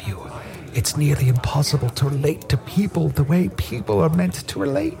inside of you, it's nearly impossible to relate to people the way people are meant to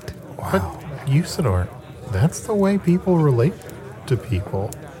relate. Wow. But Usidore, that's the way people relate to people.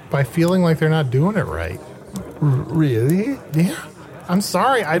 By feeling like they're not doing it right. Really? Yeah. I'm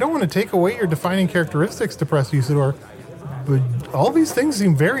sorry. I don't want to take away your defining characteristics, Depressed Usidore, but all these things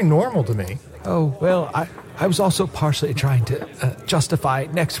seem very normal to me. Oh, well, I was also partially trying to justify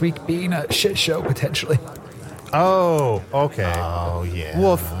next week being a shit show, potentially. Oh, okay. Oh, yeah.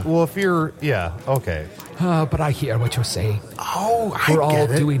 Well, if you're... Yeah, okay. But I hear what you're saying. Oh, I We're all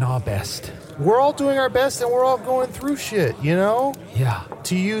get it. doing our best. We're all doing our best, and we're all going through shit, Yeah.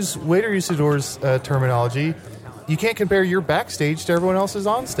 To use Waiter Usidore's terminology, you can't compare your backstage to everyone else's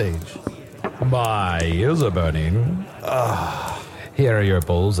on stage. My ears are burning. Here are your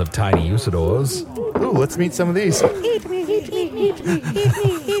bowls of tiny Usidores. Ooh, let's meet some of these. Eat me, eat me, eat me,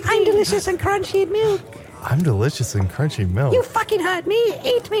 eat me. I'm delicious and crunchy milk. I'm delicious and crunchy milk. You fucking heard me.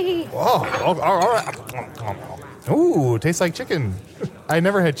 Eat me. Oh, all right. Ooh, tastes like chicken. I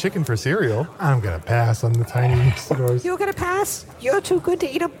never had chicken for cereal. I'm going to pass on the tiny Usidores. You're gonna pass? You're too good to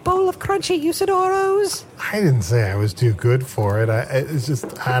eat a bowl of crunchy Usidoros. I didn't say I was too good for it. It's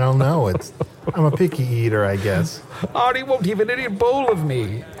just, I don't know. I'm a picky eater, I guess. Arnie won't even eat a bowl of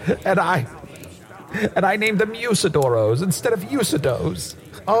me. And I named them Usidoros instead of Usidos.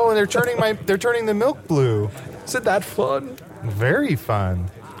 Oh, and they're turning the milk blue. Isn't that fun? Very fun.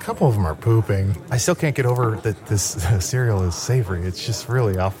 A couple of them are pooping. I still can't get over that this cereal is savory. It's just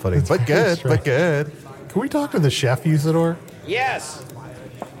really off-putting. But good, strange. but good. Can we talk to the chef, Usidore? Yes.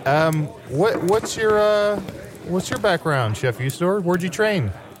 What's your background, Chef Usidore? Where'd you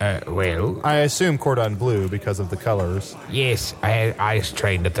train? Well, I assume cordon bleu because of the colors. yes, I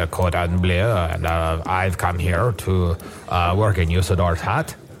trained at the Cordon Bleu, and I've come here to work in Usidore's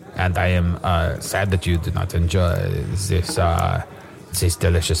hut. And I am sad that you did not enjoy this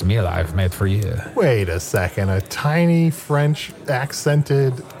delicious meal I've made for you. Wait a second. A tiny French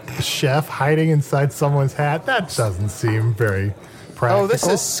accented chef hiding inside someone's hat? That doesn't seem very practical. Oh, this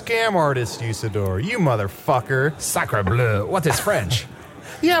is scam artist Usidore. You motherfucker. Sacre bleu, what is French?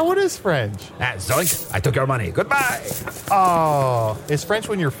 Yeah, what is French? Zoink, I took your money. Goodbye. Oh, is French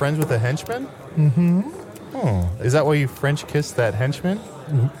when you're friends with a henchman? Mm-hmm. Oh, is that why you French kissed that henchman?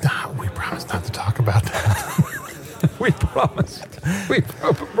 We promised not to talk about that. We promised. We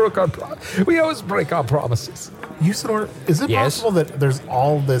broke our promise. We always break our promises. Usidore, is it Yes? possible that there's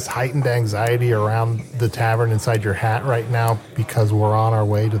all this heightened anxiety around the tavern inside your hat right now because we're on our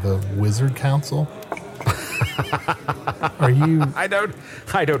way to the Wizard Council? Are you... I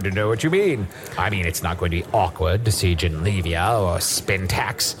don't know what you mean. I mean, it's not going to be awkward to see Genlevia or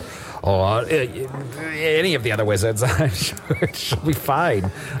Spintax or any of the other wizards. I'm sure it should be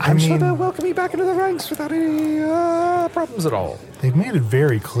fine. I'm sure they'll welcome me back into the ranks without any problems at all. They've made it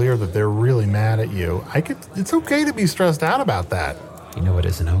very clear that they're really mad at you. It's okay to be stressed out about that. You know what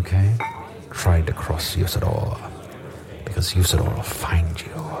isn't okay? Trying to cross Usidore. Because Usidore will find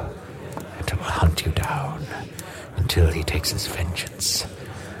you and will hunt you down until he takes his vengeance.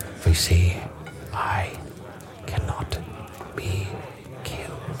 For you see, I cannot be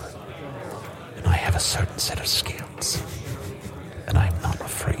killed. And I have a certain set of skills. And I'm not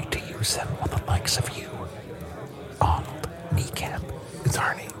afraid to use them on the likes of you, Arnold Kneecap. It's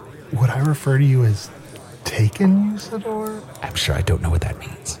Arnie. Would I refer to you as taken Usidore? I'm sure I don't know what that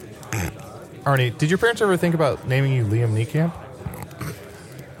means. Arnie, did your parents ever think about naming you Liam Kneecap?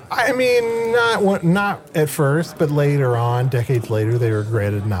 I mean, not at first, but later on, decades later, they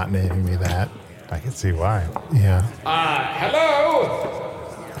regretted not naming me that. I can see why. Yeah. Hello?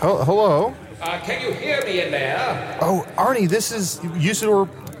 Oh, hello? Can you hear me in there? Oh, Arnie, this is Usidore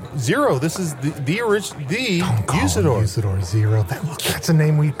Zero. This is the original, Don't call Usidore. him Usidore Zero. That's a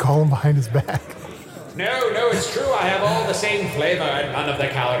name we call him behind his back. No, it's true. I have all the same flavor and none of the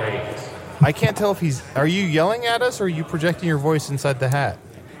calories. I can't tell if are you yelling at us or are you projecting your voice inside the hat?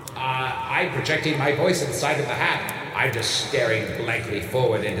 I'm projecting my voice inside of the hat. I'm just staring blankly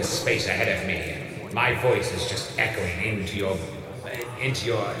forward into space ahead of me. My voice is just echoing into your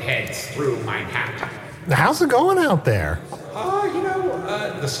heads through my hat. How's it going out there?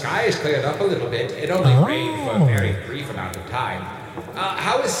 The sky has cleared up a little bit. It only rained for a very brief amount of time.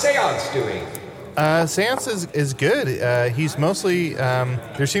 How is Seance doing? Seance is good. He's mostly,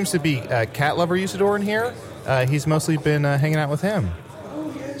 there seems to be a cat lover Usidore in here. He's mostly been hanging out with him.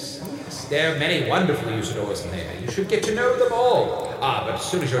 Oh, yes. There are many wonderful Usidores in there. You should get to know them all. But as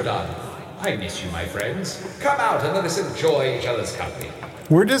soon as you're done, I miss you, my friends. Come out and let us enjoy each other's company.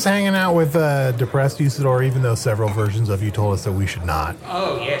 We're just hanging out with depressed Usidore, even though several versions of you told us that we should not.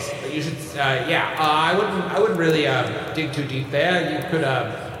 Oh, yes. You should, I wouldn't really dig too deep there. You could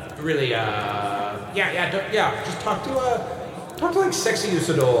really, just talk to like sexy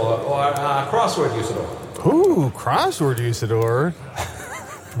Usidore or crossword Usidore. Ooh, crossword Usidore.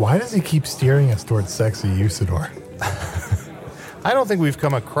 Why does he keep steering us towards sexy Usidore? I don't think we've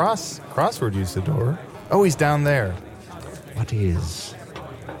come across crossword Usidore. Oh, he's down there. What is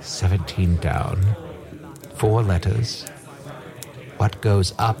 17 down? 4 letters. What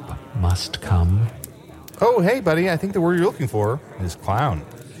goes up must come. Oh, hey, buddy, I think the word you're looking for is clown.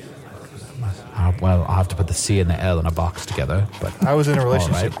 Well, I'll have to put the C and the L in a box together. But I was in a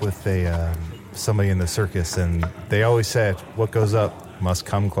relationship with somebody in the circus, and they always said, "What goes up must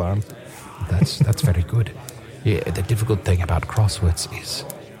come, clown." That's very good. Yeah, the difficult thing about crosswords is,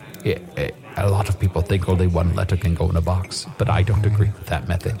 a lot of people think only one letter can go in a box, but I don't agree with that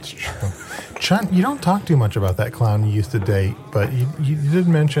method. Chun, you don't talk too much about that clown you used to date, but you did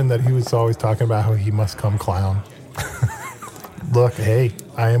mention that he was always talking about how he must come clown. Look, hey,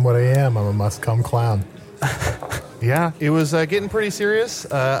 I am what I am. I'm a must-come clown. Yeah, it was getting pretty serious.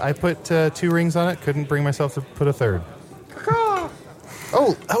 I put 2 rings on it. Couldn't bring myself to put a 3rd.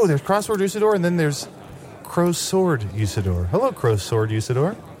 Oh, there's crossword Usidore, and then there's Crow's Sword Usidore. Hello, Crow's Sword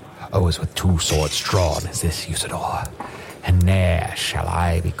Usidore. Oh, as with 2 swords drawn is this Usidore, and ne'er shall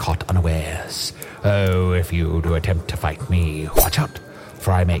I be caught unawares. Oh, if you do attempt to fight me, watch out.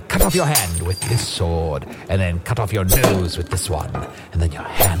 For I may cut off your hand with this sword, and then cut off your nose with this one, and then your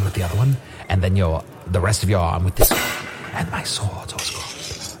hand with the other one, and then the rest of your arm with this one. And my sword's always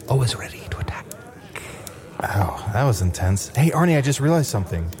crossed, always ready to attack. Ow, that was intense. Hey, Arnie, I just realized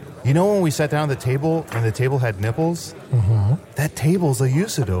something. You know when we sat down at the table, and the table had nipples? Mm-hmm. That table's a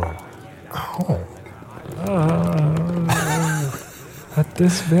Usidore. Oh. At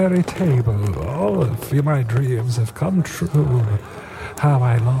this very table, all of my dreams have come true. How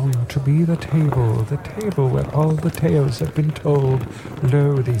I long to be the table where all the tales have been told,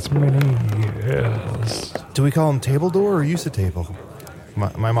 lo, these many years. Do we call him Table Door or Usitable?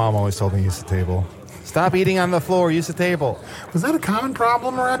 My mom always told me Usitable. Stop eating on the floor, Usitable. Was that a common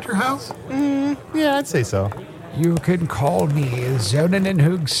problem around your house? Yeah, I'd say so. You can call me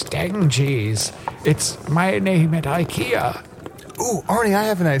Zonenenhug Stanges. It's my name at IKEA. Ooh, Arnie, I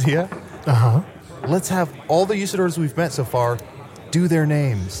have an idea. Uh-huh. Let's have all the Usidores we've met so far do their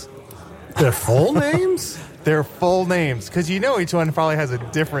names. Their full names? Their full names. Because you know each one probably has a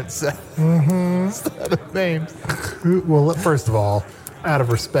different set of names. Well, first of all, out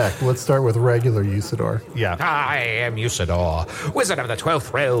of respect, let's start with regular Usidore. Yeah. I am Usidore, wizard of the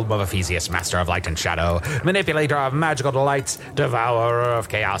 12th realm of Ephesius, master of light and shadow, manipulator of magical delights, devourer of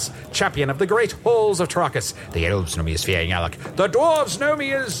chaos, champion of the great halls of Trakus. The elves know me as Fiang Alec. The dwarves know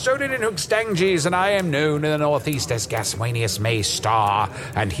me as Sodin and Hookstanges, and I am known in the northeast as Gaswanius May Star.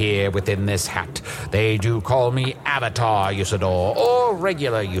 And here within this hat, they do call me Avatar Usidore, or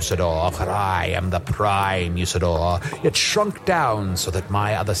regular Usidore, for I am the prime Usidore, yet shrunk down so that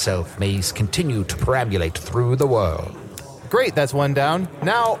my other self may continue to perambulate through the world. Great, that's one down.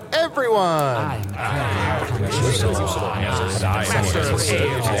 Now, everyone!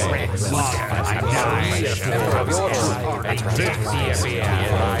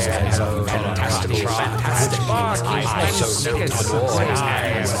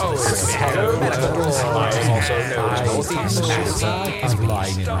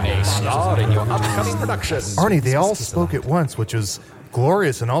 Arnie, they all spoke at once, which was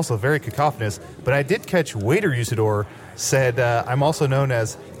glorious and also very cacophonous, but I did catch Waiter Usidore said, I'm also known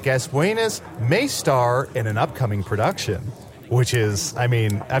as Gaswanis May Star in an upcoming production, which is, I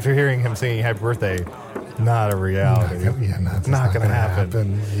mean, after hearing him singing Happy Birthday, not a reality. Not going to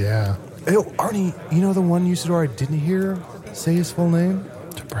happen. Yeah. Oh, Arnie, you know the one Usidore I didn't hear say his full name?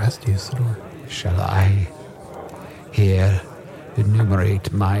 Depressed Usidore. Shall I here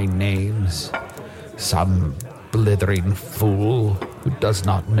enumerate my names? Some blithering fool who does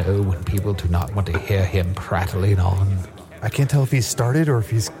not know when people do not want to hear him prattling on. I can't tell if he's started or if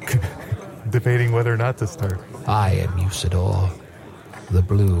he's debating whether or not to start. I am Usidore, the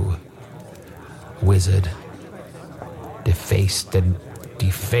blue wizard, defaced and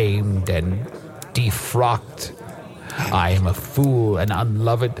defamed and defrocked. I am a fool and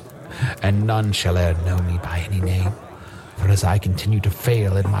unloved, and none shall e'er know me by any name, for as I continue to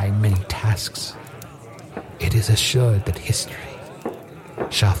fail in my many tasks, it is assured that history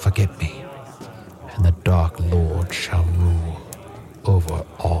shall forget me, and the Dark Lord shall rule over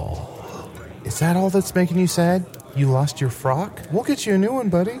all. Is that all that's making you sad? You lost your frock? We'll get you a new one,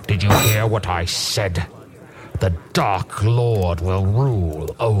 buddy. Did you hear what I said? The Dark Lord will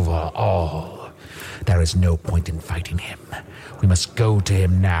rule over all. There is no point in fighting him. We must go to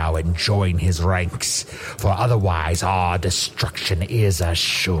him now and join his ranks, for otherwise our destruction is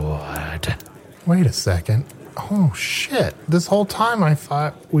assured. Wait a second. Oh, shit. This whole time I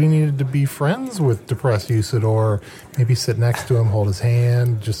thought we needed to be friends with Depressed Usidore, maybe sit next to him, hold his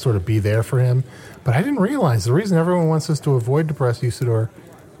hand, just sort of be there for him. But I didn't realize the reason everyone wants us to avoid Depressed Usidore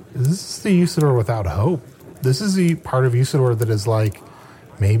is this is the Usidore without hope. This is the part of Usidore that is like,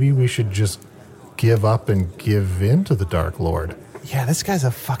 maybe we should just give up and give in to the Dark Lord. Yeah, this guy's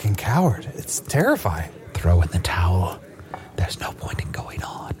a fucking coward. It's terrifying. Throw in the towel. There's no point in going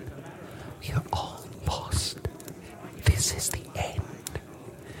on. We are all lost. This is the end.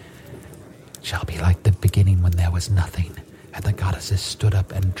 It shall be like the beginning when there was nothing, and the goddesses stood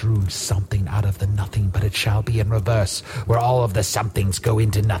up and drew something out of the nothing, but it shall be in reverse, where all of the somethings go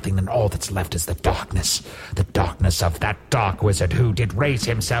into nothing, and all that's left is the darkness of that dark wizard who did raise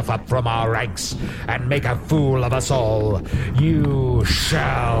himself up from our ranks and make a fool of us all. You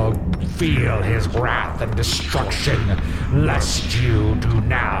shall feel his wrath and destruction, lest you do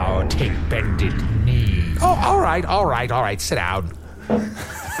now take bended knee. Oh, all right, sit down.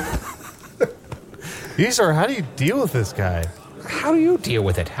 Usidore, how do you deal with this guy? How do you deal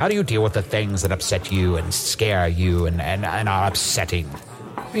with it? How do you deal with the things that upset you and scare you and are upsetting?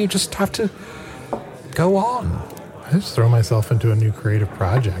 You just have to go on. I just throw myself into a new creative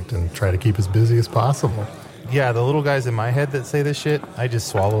project and try to keep as busy as possible. Yeah, the little guys in my head that say this shit, I just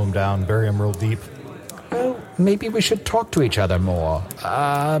swallow them down, bury them real deep. Well, maybe we should talk to each other more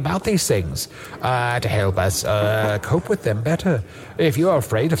about these things to help us cope with them better. If you're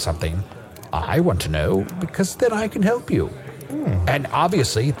afraid of something, I want to know, because then I can help you. And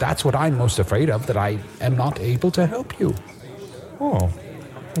obviously, that's what I'm most afraid of, that I am not able to help you. Oh.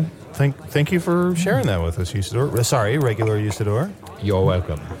 Thank you for sharing that with us, Usidore. Sorry, regular Usidore. You're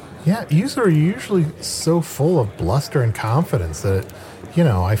welcome. Yeah, Usidore, you're usually so full of bluster and confidence that,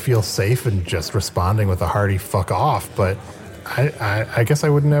 I feel safe in just responding with a hearty fuck off, but I guess I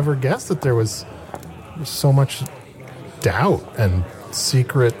would never guess that there was so much doubt and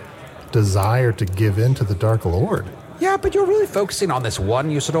secret desire to give in to the Dark Lord. Yeah, but you're really focusing on this one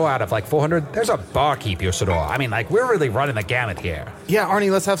Usidore out of 400. There's a barkeep Usidore. I mean, we're really running the gamut here. Yeah,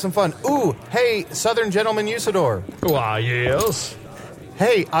 Arnie, let's have some fun. Ooh, hey, Southern Gentleman Usidore. Why, yes.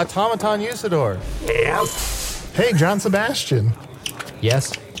 Hey, Automaton Usidore. Yes. Hey, John Sebastian.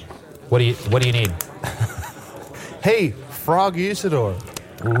 Yes. What do you need? Hey, Frog Usidore.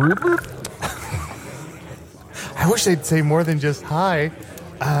 I wish they'd say more than just hi.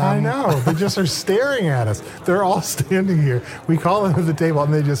 I know. They just are staring at us. They're all standing here. We call them to the table,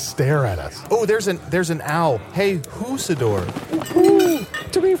 and they just stare at us. Oh, there's an owl. Hey, Usidore. Ooh,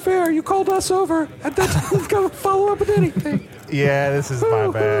 to be fair, you called us over, and then we've got to follow up with anything. Yeah, this is my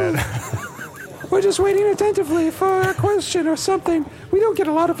bad. We're just waiting attentively for a question or something. We don't get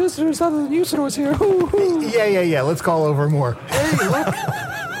a lot of visitors other than Usidores here. Yeah. Let's call over more. Hey, look.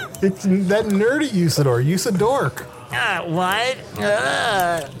 It's that nerdy Usidore. Usidork. What?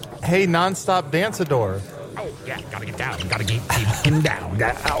 Hey, nonstop Danceador. Oh, yeah, gotta get down. Gotta keep him down.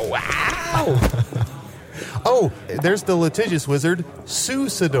 Ow. Oh, there's the litigious wizard,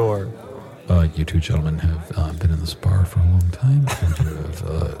 Usidore. You two gentlemen have been in this bar for a long time, and you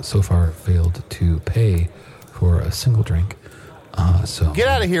have so far failed to pay for a single drink. So Get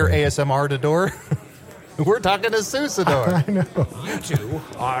out of here, ASMR Dador. We're talking to Usidore. I know. You two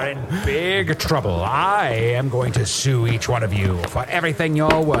are in big trouble. I am going to sue each one of you for everything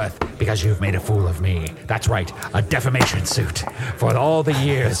you're worth because you've made a fool of me. That's right, a defamation suit. For all the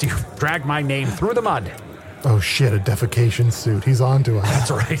years you've dragged my name through the mud. Oh, shit, a defecation suit. He's on to us. That's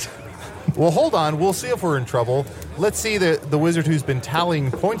right. Well, hold on. We'll see if we're in trouble. Let's see the wizard who's been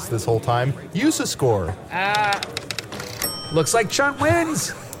tallying points this whole time. Usidore. Looks like Chunt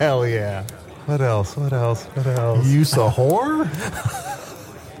wins. Hell yeah. What else? Usahor?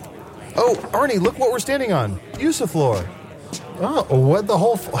 Oh, Arnie, look what we're standing on. Usafloor. Oh, what the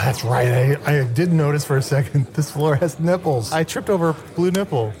whole... That's right. I did notice for a second. This floor has nipples. I tripped over a blue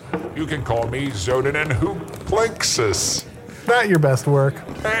nipple. You can call me Zonin and Hooplinxus. Not your best work.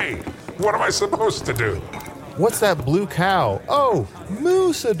 Hey, what am I supposed to do? What's that blue cow? Oh,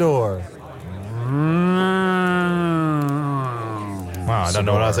 Moosador. Wow, I don't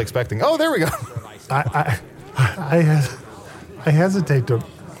know what I was expecting. Oh, there we go. I hesitate to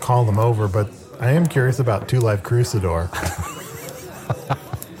call them over, but I am curious about Two Life Crusador.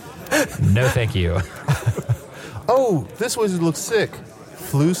 No, thank you. Oh, this wizard looks sick.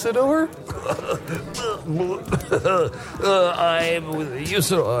 Flucidor? I'm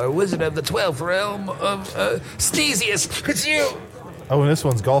Usidore, wizard of the 12th realm of Stesius. It's you. Oh, and this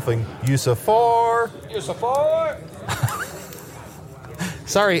one's golfing. Usafor.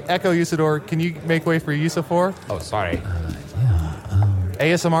 Sorry, Echo Usidore. Can you make way for Usafor? Oh, sorry.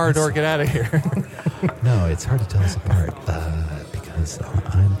 ASMR Adore, get out of here. No, it's hard to tell us apart because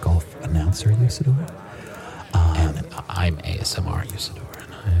I'm golf announcer Usidore, and I'm ASMR Usidore,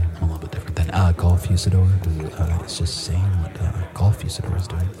 and I'm a little bit different than golf Usidore, who is just saying what golf Usidore is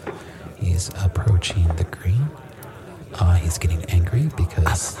doing. He's approaching the green. He's getting angry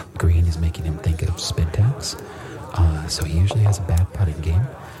because green is making him think of spin tax. So he usually has a bad putting game.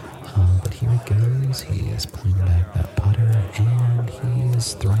 But here he goes. He is pulling back that putter, and he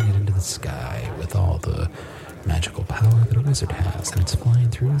is throwing it into the sky with all the magical power that a wizard has. And it's flying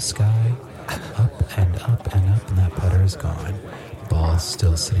through the sky, up and up and up, and that putter is gone. The ball's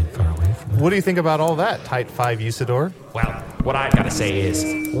still sitting far away from it. What do you think about all that, Tight 5 Usidore? Well, what I've got to say is,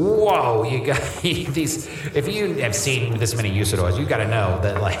 whoa, you got these. If you have seen this many Usidores, you got to know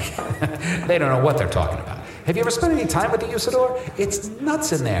that, like, they don't know what they're talking about. Have you ever spent any time with the Usidore? It's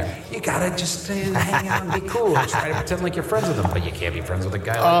nuts in there. You gotta just hang out and be cool and try to pretend like you're friends with them, but you can't be friends with a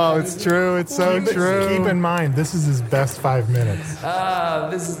guy like that. It's true. It's so true. Keep in mind, this is his best 5 minutes.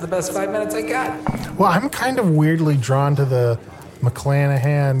 This is the best 5 minutes I got. Well, I'm kind of weirdly drawn to the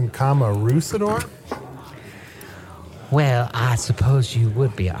McClanahan, Rusidore. Well, I suppose you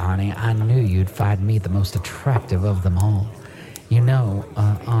would be, Arnie. I knew you'd find me the most attractive of them all. You know,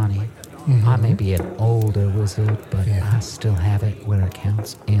 Arnie, I may be an older wizard, but I still have it where it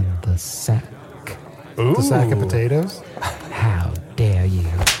counts in the sack. Ooh. The sack of potatoes? How dare you?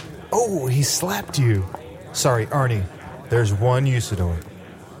 Oh, he slapped you. Sorry, Arnie. There's one Usidore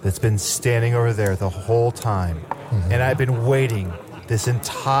that's been standing over there the whole time. And I've been waiting this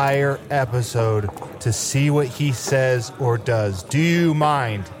entire episode to see what he says or does. Do you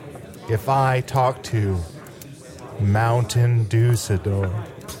mind if I talk to Mountain Deucidore?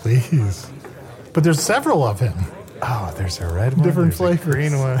 Please. But there's several of him. Oh, there's a red one. Different there's flavors. A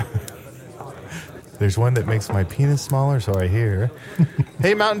green one. There's one that makes my penis smaller, so I hear.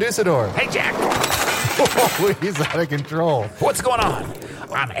 Hey, Mountain Deucidore. Hey, Jack. Oh, he's out of control. What's going on?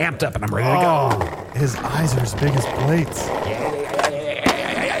 I'm amped up and I'm ready to go. His eyes are as big as plates. Yeah.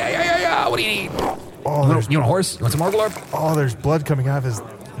 What do you need? Oh, you want a horse? You want some Orgulor? Oh, there's blood coming out of his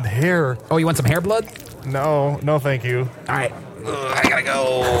hair. Oh, you want some hair blood? No, thank you. All right. I gotta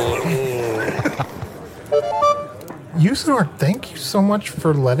go. Usidore, thank you so much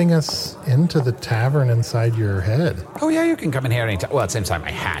for letting us into the tavern inside your head. Oh, yeah, you can come in here anytime. Well, at the same time,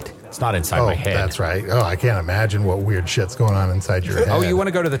 I had It's not inside my head. That's right. Oh, I can't imagine what weird shit's going on inside your head. Oh, you want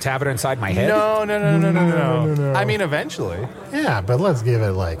to go to the tavern inside my head? No. I mean, eventually. Yeah, but let's give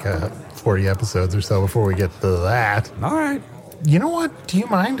it like 40 episodes or so before we get to that. All right. You know what? Do you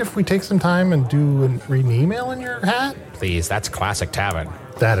mind if we take some time and read an email in your hat? Please, that's classic tavern.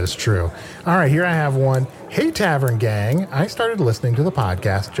 That is true. All right, here I have one. Hey, Tavern Gang. I started listening to the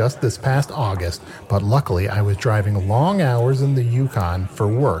podcast just this past August, but luckily I was driving long hours in the Yukon for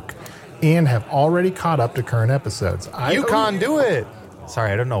work and have already caught up to current episodes. Yukon, do it!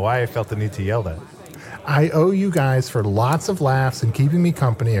 Sorry, I don't know why I felt the need to yell that. I owe you guys for lots of laughs and keeping me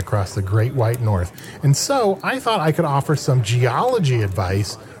company across the Great White North. And so I thought I could offer some geology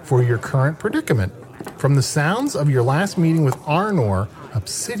advice for your current predicament. From the sounds of your last meeting with Arnor,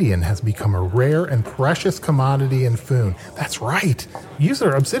 obsidian has become a rare and precious commodity in Foon. That's right.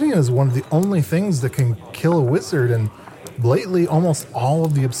 Usidore, obsidian is one of the only things that can kill a wizard, and lately almost all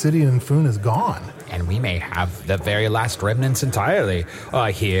of the obsidian in Foon is gone. And we may have the very last remnants entirely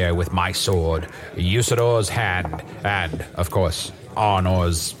here with my sword, Usidore's hand, and, of course,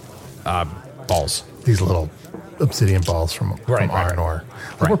 Arnor's balls. These little obsidian balls from Arnor.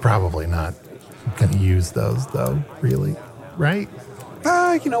 Right. We're probably not going to use those, though, really, right?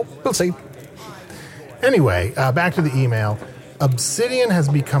 We'll see. Anyway, back to the email. Obsidian has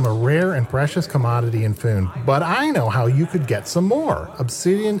become a rare and precious commodity in Foon, but I know how you could get some more.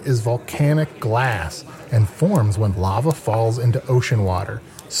 Obsidian is volcanic glass and forms when lava falls into ocean water.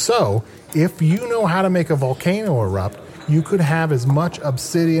 So, if you know how to make a volcano erupt, you could have as much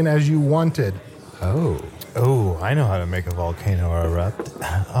obsidian as you wanted. Oh, I know how to make a volcano erupt.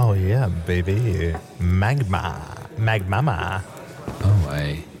 Oh, yeah, baby. Magmama. Oh,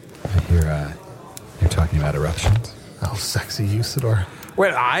 I hear you're talking about eruptions. Oh, sexy Usidore.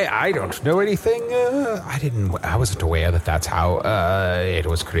 Well, I don't know anything. I wasn't aware that that's how it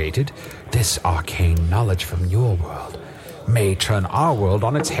was created. This arcane knowledge from your world may turn our world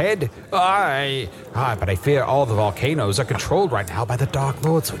on its head. But I fear all the volcanoes are controlled right now by the Dark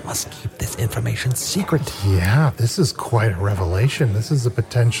Lord, so we must keep this information secret. Yeah, this is quite a revelation. This is a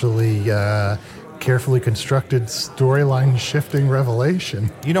potentially carefully constructed storyline shifting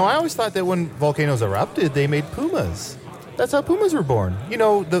revelation. I always thought that when volcanoes erupted, they made pumas. That's how pumas were born.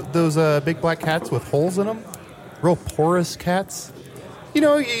 Those big black cats with holes in them, real porous cats.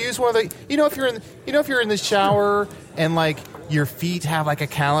 You use one of the. If you're in the shower and like your feet have like a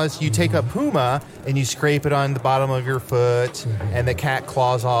callus, you take a puma and you scrape it on the bottom of your foot, and the cat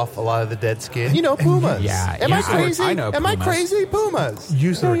claws off a lot of the dead skin. Pumas. Yeah. Am I crazy? I know. Am I crazy? Pumas.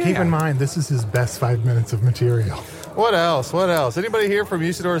 Usidore, keep in mind, this is his best 5 minutes of material. What else? Anybody here from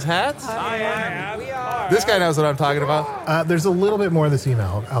Usidore's hats? We are. This guy knows what I'm talking about. There's a little bit more of this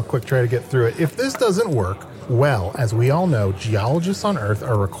email. I'll quick try to get through it. If this doesn't work, well, as we all know, geologists on Earth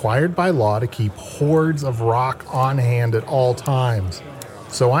are required by law to keep hordes of rock on hand at all times.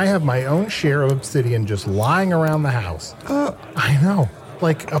 So I have my own share of obsidian just lying around the house. I know,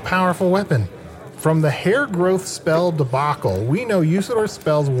 like a powerful weapon. From the hair growth spell debacle, we know Usidore's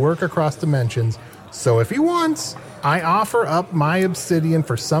spells work across dimensions, so if he wants, I offer up my obsidian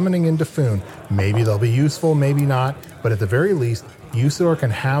for summoning into Foon. Maybe they'll be useful, maybe not, but at the very least, Usidore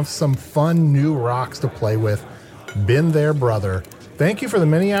can have some fun new rocks to play with. Been there, brother. Thank you for the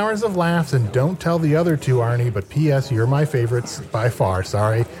many hours of laughs, and don't tell the other two, Arnie, but P.S., you're my favorites by far.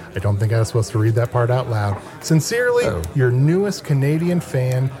 Sorry, I don't think I was supposed to read that part out loud. Sincerely, your newest Canadian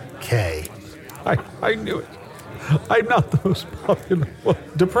fan, Kay. I knew it. I'm not the most popular one.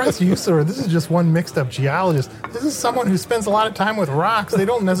 Depressed Usidore, this is just one mixed up geologist. This is someone who spends a lot of time with rocks. They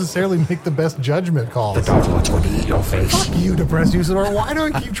don't necessarily make the best judgment calls. The Dark Lord's going to eat your face. Fuck you, Depressed Usidore. Why do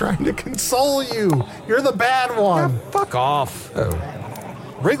I keep trying to console you? You're the bad one. Yeah, fuck off.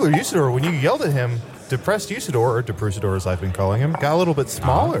 Regular Usidore, when you yelled at him, Depressed Usidore, or Deprussidore as I've been calling him, got a little bit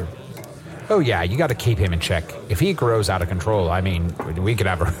smaller. Oh, yeah, you got to keep him in check. If he grows out of control, I mean, we could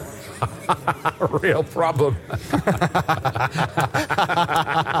have a real problem.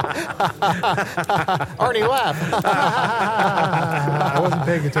 Arnie, laugh. I wasn't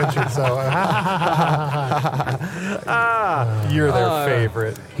paying attention, so. You're their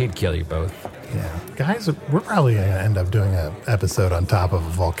favorite. He'd kill you both. Yeah. Guys, we're probably going to end up doing an episode on top of a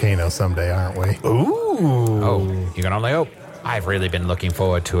volcano someday, aren't we? Ooh. Oh, you can only hope. I've really been looking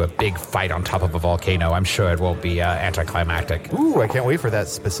forward to a big fight on top of a volcano. I'm sure it won't be anticlimactic. Ooh, I can't wait for that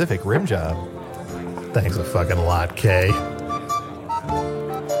specific rim job. Thanks a fucking lot, Kay.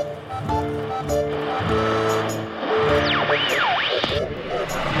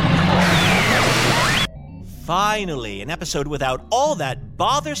 Finally, an episode without all that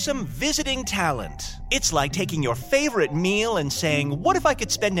bothersome visiting talent. It's like taking your favorite meal and saying, what if I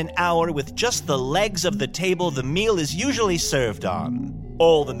could spend an hour with just the legs of the table the meal is usually served on?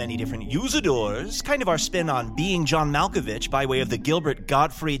 All the many different Usidores, kind of our spin on Being John Malkovich by way of the Gilbert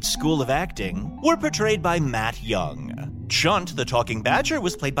Gottfried School of Acting, were portrayed by Matt Young. Chunt, the talking badger,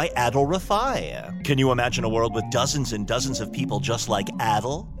 was played by Adil Rafai. Can you imagine a world with dozens and dozens of people just like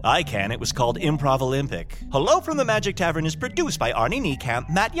Adil? I can. It was called Improv Olympic. Hello from the Magic Tavern is produced by Arnie Niekamp,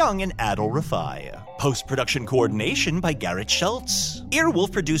 Matt Young, and Adil Rafai. Post-production coordination by Garrett Schultz.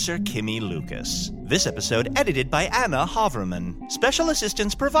 Earwolf producer Kimmy Lucas. This episode edited by Anna Haverman. Special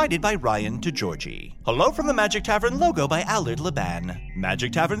assistance provided by Ryan DeGiorgi. Hello from the Magic Tavern logo by Allard Laban.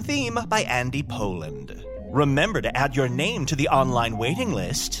 Magic Tavern theme by Andy Poland. Remember to add your name to the online waiting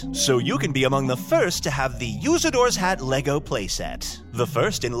list so you can be among the first to have the Usidore's Hat Lego playset. The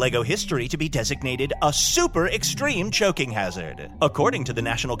first in Lego history to be designated a super extreme choking hazard. According to the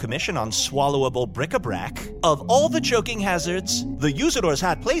National Commission on Swallowable Bric-a-Brac, of all the choking hazards, the Usidore's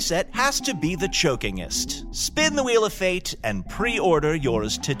Hat playset has to be the chokingest. Spin the Wheel of Fate and pre-order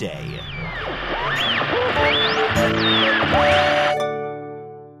yours today.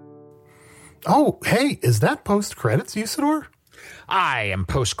 Oh, hey, is that post-credits, Usidore? I am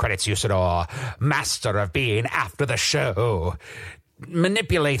post-credits Usidore, master of being after the show,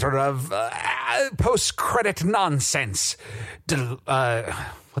 manipulator of post-credit nonsense. What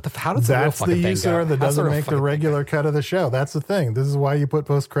the? How does the real fucking thing go? That's the Usidore that doesn't make the regular cut of the show. That's the thing. This is why you put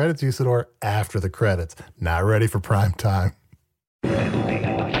post-credits, Usidore, after the credits. Not ready for prime time.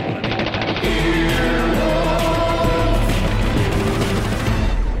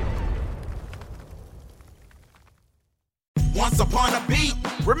 Once upon a beat.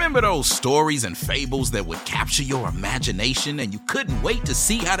 Remember those stories and fables that would capture your imagination and you couldn't wait to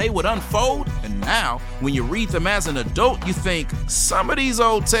see how they would unfold? And now, when you read them as an adult, you think, some of these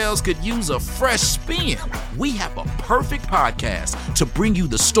old tales could use a fresh spin. We have a perfect podcast to bring you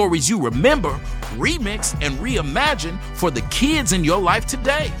the stories you remember, remix, and reimagine for the kids in your life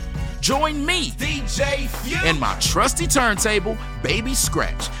today. Join me, DJ Few, and my trusty turntable, Baby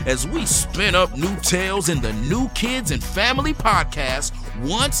Scratch, as we spin up new tales in the New Kids and Family podcast,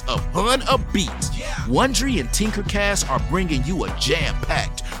 Once Upon a Beat. Wondry and Tinkercast are bringing you a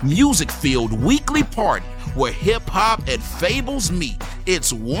jam-packed, music-filled weekly party where hip-hop and fables meet.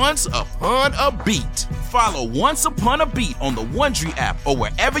 It's Once Upon a Beat. Follow Once Upon a Beat on the Wondry app or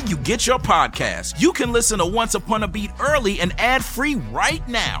wherever you get your podcasts. You can listen to Once Upon a Beat early and ad-free right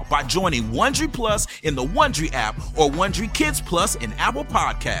now by joining Wondry Plus in the Wondry app or Wondry Kids Plus in Apple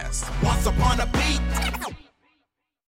Podcasts. Once Upon a Beat.